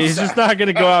 He's just not going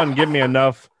to go out and give me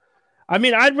enough. I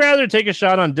mean, I'd rather take a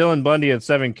shot on Dylan Bundy at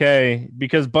 7K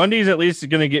because Bundy's at least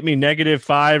going to get me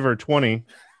 -5 or 20.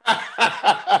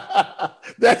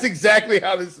 That's exactly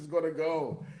how this is going to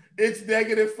go. It's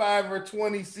 -5 or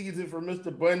 20 season for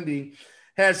Mr. Bundy.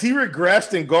 Has he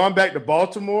regressed and gone back to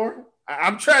Baltimore?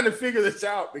 I'm trying to figure this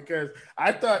out because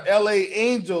I thought LA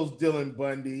Angels Dylan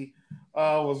Bundy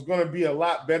was going to be a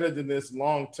lot better than this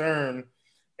long term.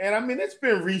 And I mean, it's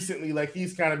been recently like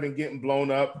he's kind of been getting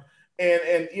blown up.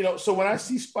 And so when I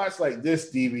see spots like this,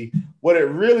 Stevie, what it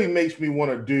really makes me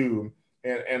want to do,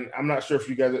 and I'm not sure if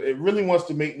you guys, it really wants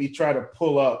to make me try to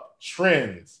pull up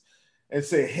trends and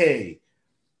say, hey,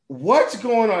 what's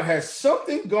going on? Has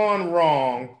something gone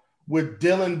wrong with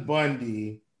Dylan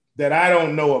Bundy that I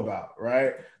don't know about,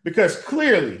 right? Because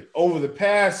clearly over the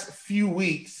past few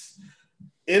weeks,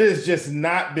 it has just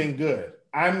not been good.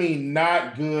 I mean,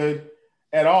 not good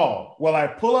at all. Well, I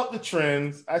pull up the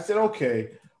trends. I said, okay,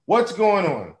 what's going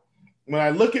on? When I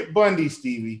look at Bundy,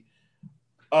 Stevie,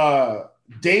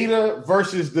 data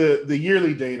versus the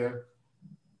yearly data,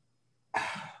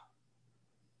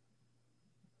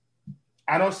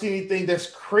 I don't see anything that's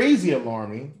crazy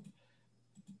alarming.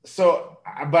 So,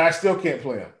 but I still can't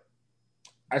play him.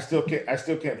 I still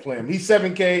can't play him. He's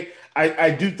 7K. I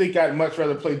do think I'd much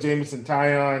rather play Jameson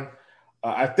Taillon.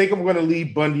 I think I'm going to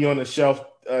leave Bundy on the shelf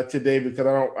today because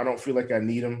I don't feel like I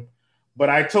need him. But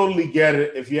I totally get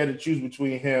it. If you had to choose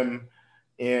between him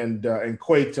and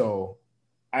Cueto,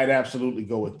 I'd absolutely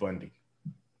go with Bundy.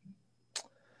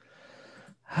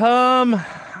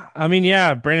 I mean,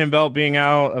 yeah, Brandon Belt being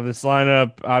out of this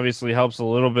lineup obviously helps a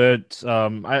little bit.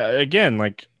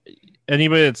 Like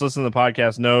anybody that's listening to the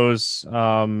podcast knows,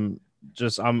 I'm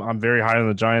very high on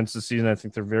the Giants this season. I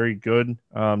think they're very good,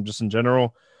 just in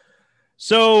general.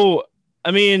 So,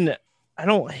 I mean, I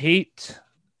don't hate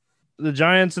the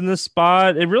Giants in this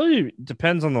spot. It really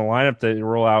depends on the lineup that you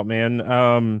roll out,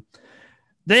 man.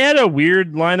 They had a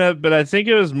weird lineup, but I think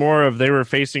it was more of they were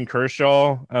facing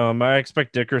Kershaw. I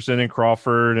expect Dickerson and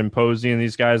Crawford and Posey and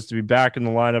these guys to be back in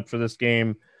the lineup for this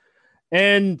game.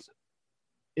 And,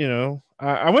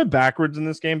 I went backwards in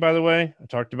this game, by the way. I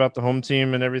talked about the home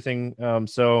team and everything.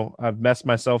 So I've messed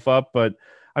myself up. But,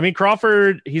 I mean,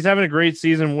 Crawford, he's having a great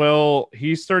season, Will.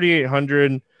 He's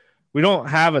 3,800. We don't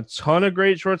have a ton of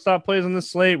great shortstop plays on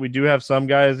this slate. We do have some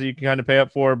guys that you can kind of pay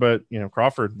up for, but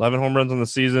Crawford, 11 home runs on the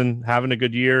season, having a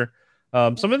good year.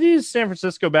 Some of these San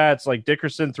Francisco bats like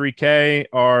Dickerson 3K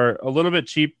are a little bit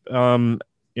cheap, to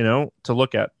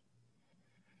look at.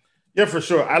 Yeah, for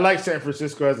sure. I like San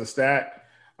Francisco as a stat.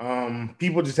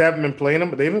 People just haven't been playing them,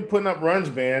 but they've been putting up runs,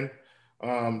 man.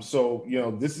 So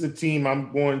this is a team I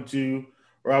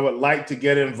would like to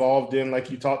get involved in, like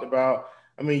you talked about.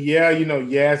 I mean,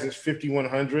 Yaz is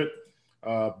 5,100.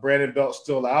 Brandon Belt's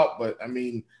still out, but I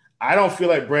mean, I don't feel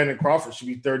like Brandon Crawford should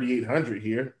be 3,800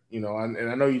 here. And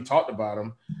I know you talked about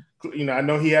him. I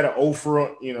know he had an 0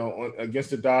 for, against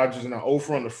the Dodgers and an 0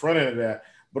 for on the front end of that.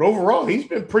 But overall, he's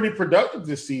been pretty productive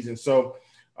this season. So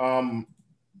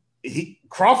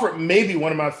Crawford may be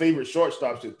one of my favorite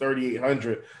shortstops at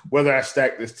 3,800, whether I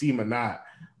stack this team or not.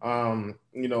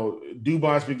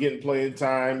 Dubon's been getting playing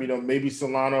time. Maybe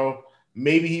Solano.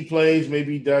 Maybe he plays,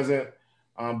 maybe he doesn't.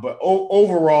 But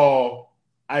overall,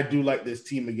 I do like this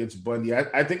team against Bundy.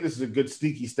 I think this is a good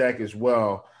sneaky stack as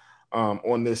well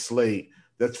on this slate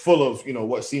that's full of,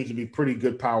 what seems to be pretty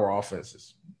good power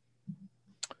offenses.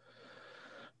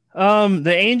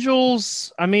 The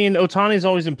Angels, I mean, Ohtani's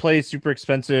always in play, super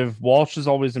expensive. Walsh is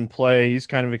always in play. He's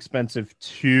kind of expensive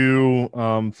too.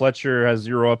 Fletcher has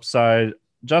zero upside.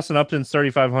 Justin Upton's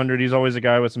 3,500. He's always a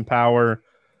guy with some power.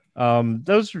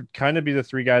 Those would kind of be the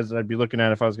three guys that I'd be looking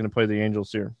at if I was going to play the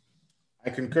Angels here. I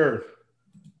concur.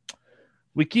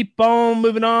 We keep on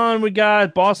moving on. We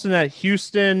got Boston at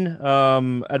Houston.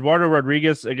 Eduardo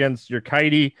Rodriguez against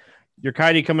Urquidy.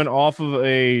 Urquidy coming off of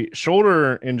a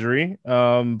shoulder injury,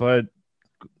 but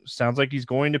sounds like he's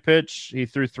going to pitch. He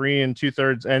threw 3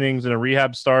 2/3 innings in a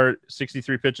rehab start,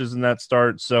 63 pitches in that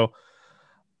start. So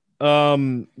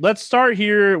let's start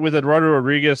here with Eduardo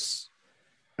Rodriguez.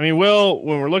 I mean, Will,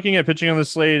 when we're looking at pitching on the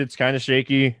slate, it's kind of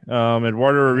shaky.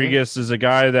 Eduardo Rodriguez is a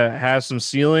guy that has some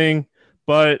ceiling,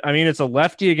 but I mean, it's a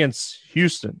lefty against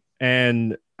Houston.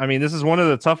 And I mean, this is one of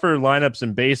the tougher lineups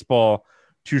in baseball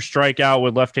to strike out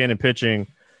with left-handed pitching.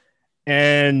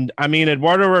 And I mean,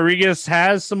 Eduardo Rodriguez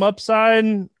has some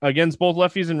upside against both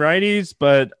lefties and righties,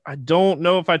 but I don't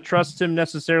know if I trust him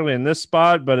necessarily in this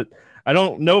spot, but I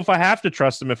don't know if I have to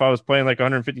trust him if I was playing like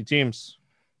 150 teams.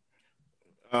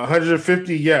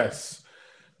 150, yes.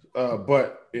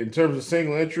 But in terms of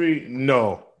single entry,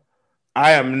 no.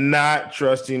 I am not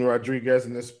trusting Rodriguez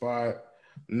in this spot.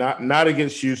 Not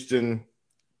against Houston.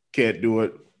 Can't do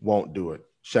it. Won't do it.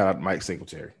 Shout out to Mike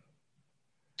Singletary.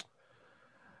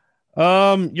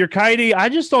 Urquidy, I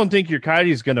just don't think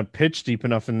Urquidy is going to pitch deep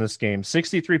enough in this game.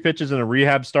 63 pitches in a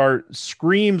rehab start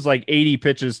screams like 80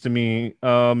 pitches to me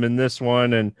in this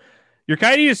one. And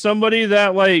Urquidy is somebody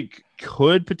that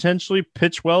could potentially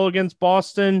pitch well against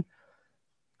Boston.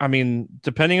 I mean,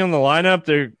 depending on the lineup,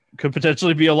 there could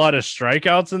potentially be a lot of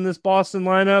strikeouts in this Boston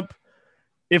lineup.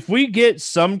 If we get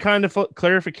some kind of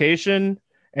clarification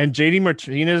and JD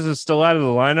Martinez is still out of the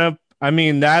lineup, I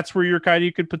mean, that's where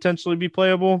Urquidy could potentially be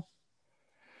playable.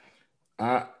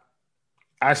 I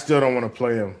still don't want to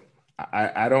play him.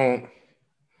 I don't.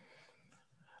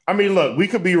 I mean, look, we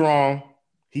could be wrong.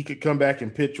 He could come back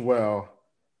and pitch well,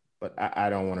 but I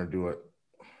don't want to do it.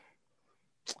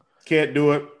 Can't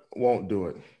do it. Won't do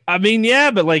it. I mean,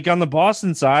 yeah, but on the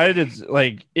Boston side, it's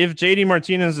if JD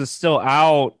Martinez is still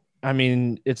out, I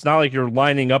mean, it's not like you're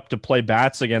lining up to play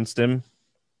bats against him.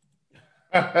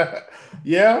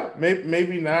 Yeah,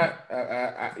 maybe not.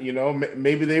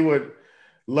 Maybe they would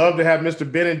love to have Mr.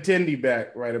 Benintendi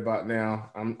back right about now.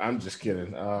 I'm just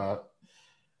kidding. I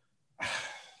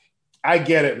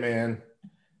get it, man.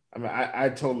 I mean, I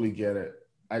totally get it.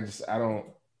 I don't.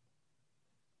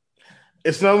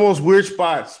 It's one of the most weird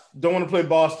spots. Don't want to play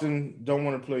Boston. Don't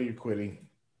want to play Urquidy.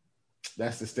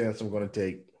 That's the stance I'm going to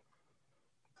take.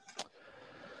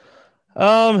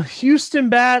 Houston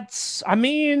bats. I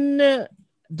mean,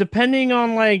 depending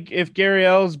on if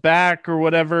Gurriel's back or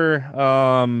whatever,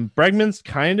 Bregman's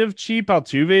kind of cheap.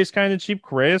 Altuve's kind of cheap.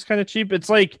 Correa's kind of cheap. It's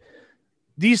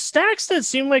these stacks that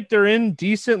seem like they're in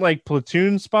decent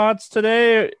platoon spots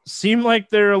today seem like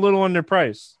they're a little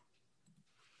underpriced.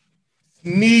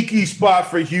 Sneaky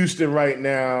spot for Houston right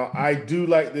now. I do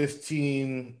like this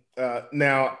team.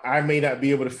 Now, I may not be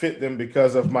able to fit them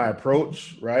because of my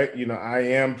approach, right? I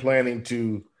am planning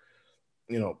to,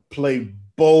 play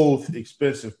both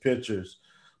expensive pitchers.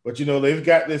 But, they've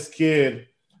got this kid,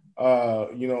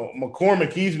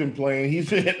 McCormick, he's been playing. He's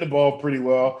been hitting the ball pretty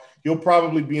well. He'll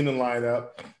probably be in the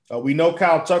lineup. We know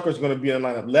Kyle Tucker's going to be in the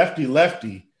lineup.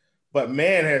 Lefty. But,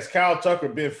 man, has Kyle Tucker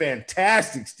been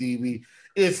fantastic, Stevie.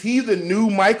 Is he the new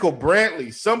Michael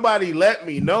Brantley? Somebody let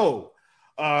me know.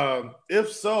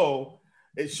 If so,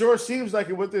 it sure seems like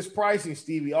it with this pricing,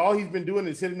 Stevie. All he's been doing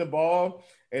is hitting the ball,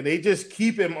 and they just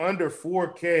keep him under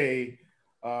 4K.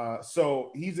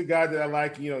 So he's a guy that I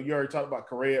like. You already talked about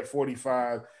Correa at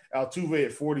 45, Altuve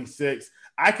at 46.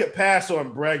 I could pass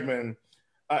on Bregman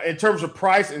in terms of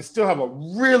price and still have a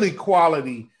really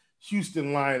quality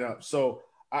Houston lineup. So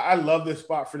I love this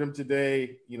spot for them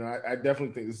today. I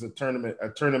definitely think this is a tournament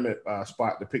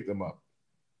spot to pick them up.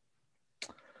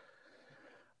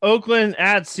 Oakland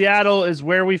at Seattle is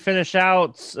where we finish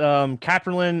out.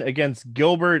 Kaplerman against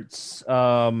Gilbert's,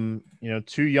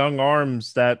 two young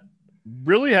arms that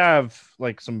really have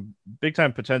like some big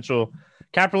time potential.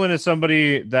 Kaplerman is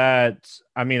somebody that,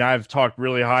 I've talked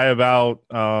really high about,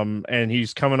 and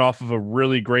he's coming off of a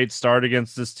really great start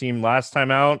against this team last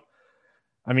time out.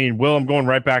 Will, I'm going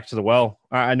right back to the well.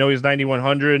 I know he's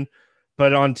 9,100,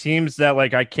 but on teams that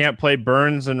I can't play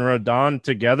Burns and Rodon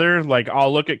together,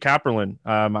 I'll look at Kaplerman.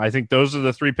 I think those are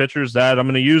the three pitchers that I'm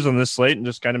going to use on this slate and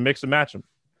just kind of mix and match them.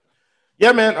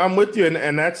 Yeah, man, I'm with you,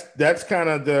 and that's kind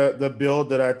of the build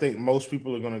that I think most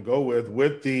people are going to go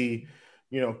with the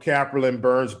Kaplerman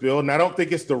Burns build. And I don't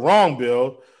think it's the wrong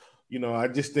build. I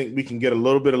just think we can get a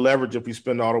little bit of leverage if we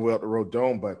spend all the way out the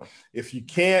Rodon. But if you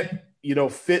can't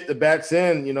fit the bats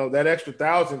in, that extra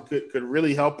 1,000 could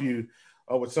really help you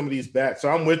with some of these bats. So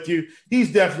I'm with you.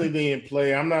 He's definitely in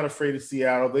play. I'm not afraid of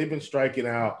Seattle. They've been striking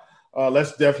out.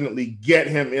 Let's definitely get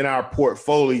him in our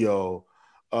portfolio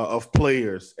of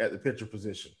players at the pitcher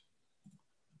position.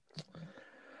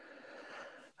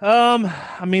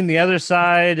 The other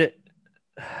side,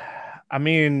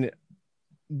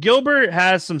 Gilbert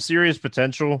has some serious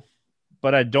potential,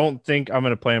 but I don't think I'm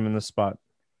going to play him in this spot.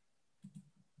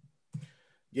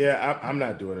 Yeah, I'm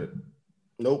not doing it.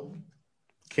 Nope.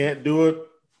 Can't do it.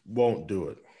 Won't do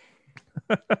it.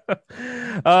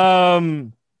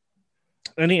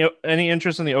 Any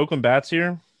interest in the Oakland bats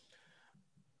here?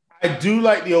 I do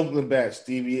like the Oakland bats,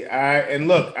 Stevie.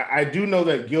 I do know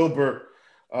that Gilbert,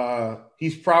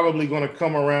 he's probably going to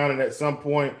come around, and at some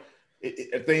point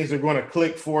things are going to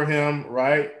click for him,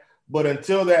 right? But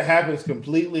until that happens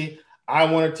completely, I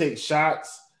want to take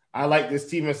shots. I like this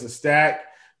team as a stack.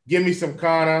 Give me some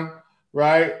Kana,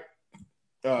 right?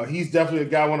 He's definitely a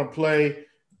guy I want to play.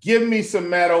 Give me some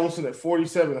Matt Olson at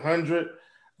 4,700.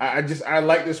 I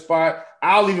like this spot.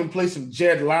 I'll even play some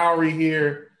Jed Lowry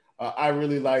here. I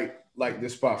really like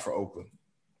this spot for Oakland.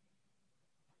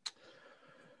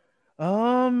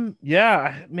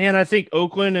 Yeah, man, I think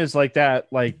Oakland is like that,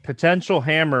 potential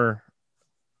hammer.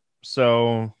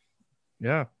 So,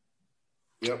 yeah.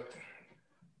 Yep.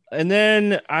 And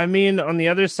then, on the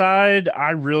other side,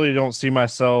 I really don't see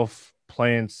myself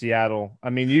playing Seattle.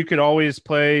 You could always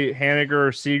play Haniger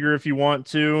or Seager if you want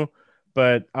to,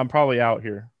 but I'm probably out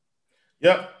here.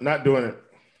 Yep, not doing it.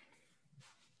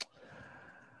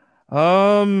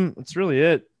 That's really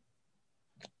it.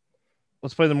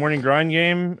 Let's play the morning grind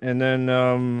game, and then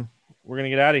we're going to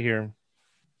get out of here.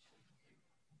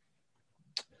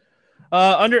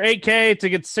 Under 8K to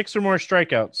get 6 or more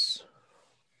strikeouts.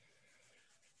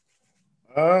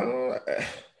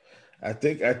 I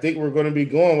think we're going to be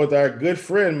going with our good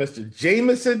friend, Mr.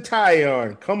 Jamison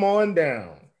Tyone. Come on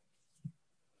down.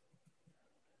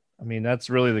 That's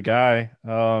really the guy.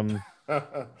 But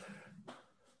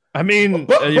you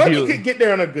could get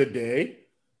there on a good day.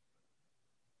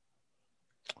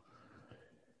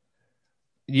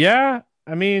 Yeah,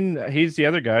 he's the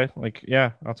other guy.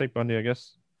 I'll take Bundy, I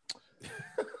guess.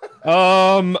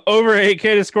 Over 8K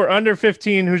to score under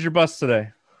 15. Who's your bust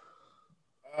today?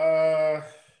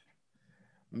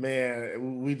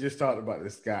 Man, we just talked about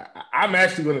this guy. I'm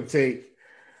actually going to take.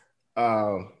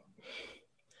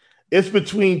 It's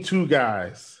between two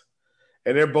guys,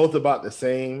 and they're both about the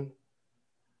same.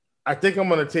 I think I'm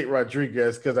going to take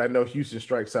Rodriguez because I know Houston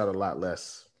strikes out a lot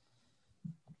less.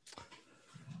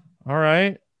 All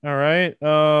right. I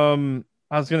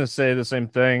was going to say the same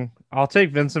thing. I'll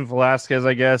take Vincent Velasquez,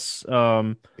 I guess.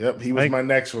 Yep, he was my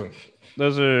next one.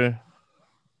 Those are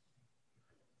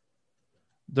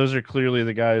clearly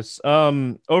the guys.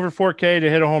 Over 4K to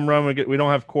hit a home run. We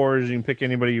don't have cores. You can pick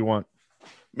anybody you want.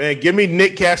 Man, give me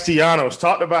Nick Castellanos.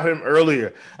 Talked about him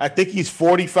earlier. I think he's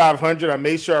 4,500. I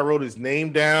made sure I wrote his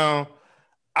name down.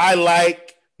 I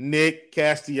like Nick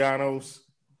Castellanos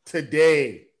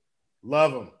today.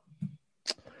 Love him.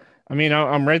 I mean,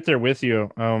 I'm right there with you.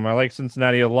 I like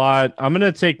Cincinnati a lot. I'm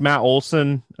gonna take Matt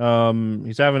Olson.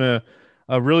 He's having a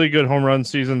really good home run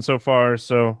season so far,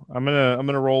 so I'm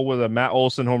gonna roll with a Matt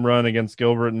Olson home run against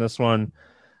Gilbert in this one.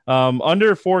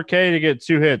 Under 4K to get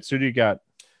 2 hits. Who do you got?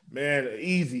 Man,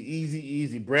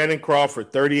 easy. Brandon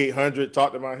Crawford, 3,800.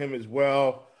 Talked about him as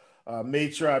well.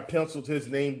 Made sure I penciled his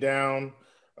name down.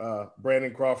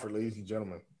 Brandon Crawford, ladies and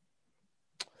gentlemen.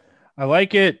 I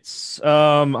like it.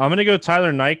 I'm gonna go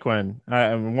Tyler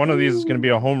Nyquin. One of these is gonna be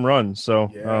a home run. So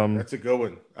yeah, that's a good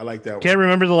one. I like that one. Can't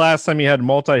remember the last time he had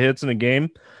multi hits in a game,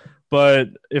 but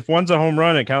if one's a home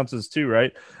run, it counts as 2,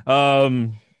 right? I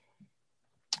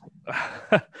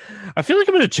feel like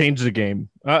I'm gonna change the game.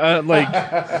 Like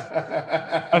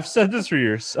I've said this for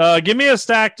years. Give me a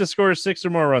stack to score 6 or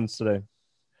more runs today.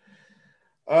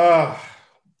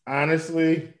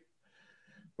 Honestly,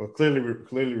 well, clearly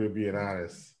we're being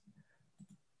honest.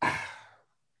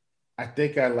 I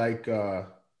think I like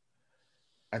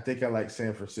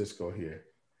San Francisco here.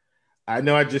 I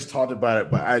know I just talked about it,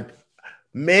 but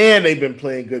they've been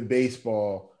playing good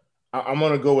baseball. I'm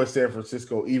gonna go with San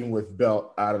Francisco, even with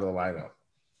Belt out of the lineup.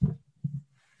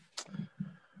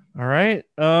 All right.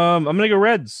 I'm gonna go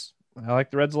Reds. I like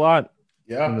the Reds a lot.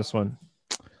 Yeah. In this one.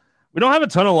 We don't have a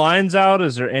ton of lines out.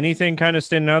 Is there anything kind of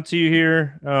standing out to you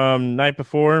here? Night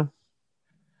before?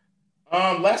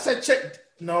 Last I checked,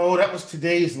 no, that was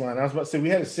today's line. I was about to say we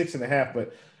had a 6.5,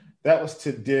 but that was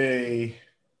today.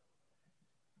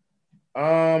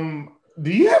 Do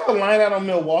you have a line out on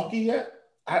Milwaukee yet?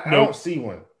 I don't see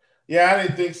one. Yeah, I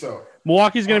didn't think so.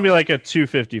 Milwaukee's going to be like a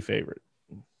 250 favorite.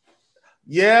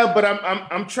 Yeah, but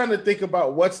I'm trying to think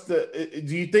about what's the.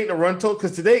 Do you think the run total?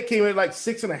 Because today it came in like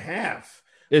 6.5.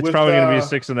 It's probably going to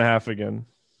be 6.5 again.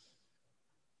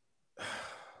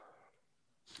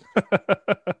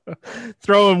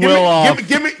 Throwing Will off.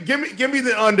 Give me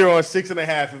the under on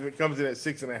 6.5 if it comes in at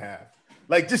 6.5.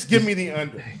 Like, just give me the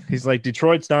under. He's like,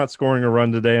 Detroit's not scoring a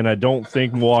run today, and I don't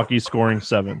think Milwaukee's scoring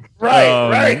 7.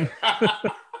 Right.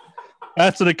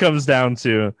 That's what it comes down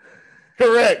to.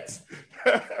 Correct.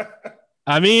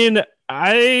 I mean,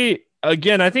 I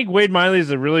think Wade Miley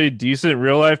is a really decent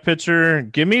real life pitcher.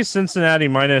 Give me Cincinnati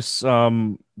minus.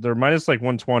 They're minus like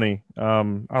 120.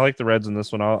 I like the Reds in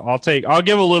this one. I'll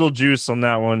give a little juice on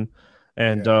that one.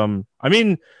 And I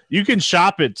mean, you can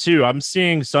shop it too. I'm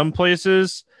seeing some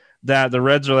places that the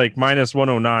Reds are like minus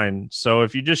 109. So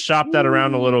if you just shop that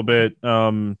around a little bit,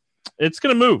 it's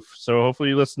gonna move. So hopefully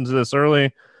you listen to this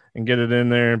early and get it in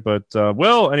there. But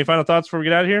Will, any final thoughts before we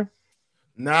get out of here?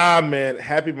 Nah, man.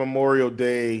 Happy Memorial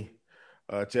Day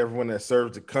to everyone that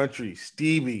serves the country.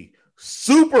 Stevie,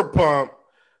 super pumped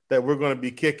that we're going to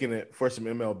be kicking it for some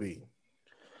MLB.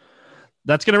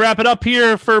 That's going to wrap it up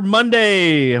here for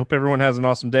Monday. I hope everyone has an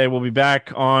awesome day. We'll be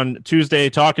back on Tuesday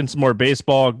talking some more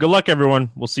baseball. Good luck,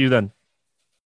 everyone. We'll see you then.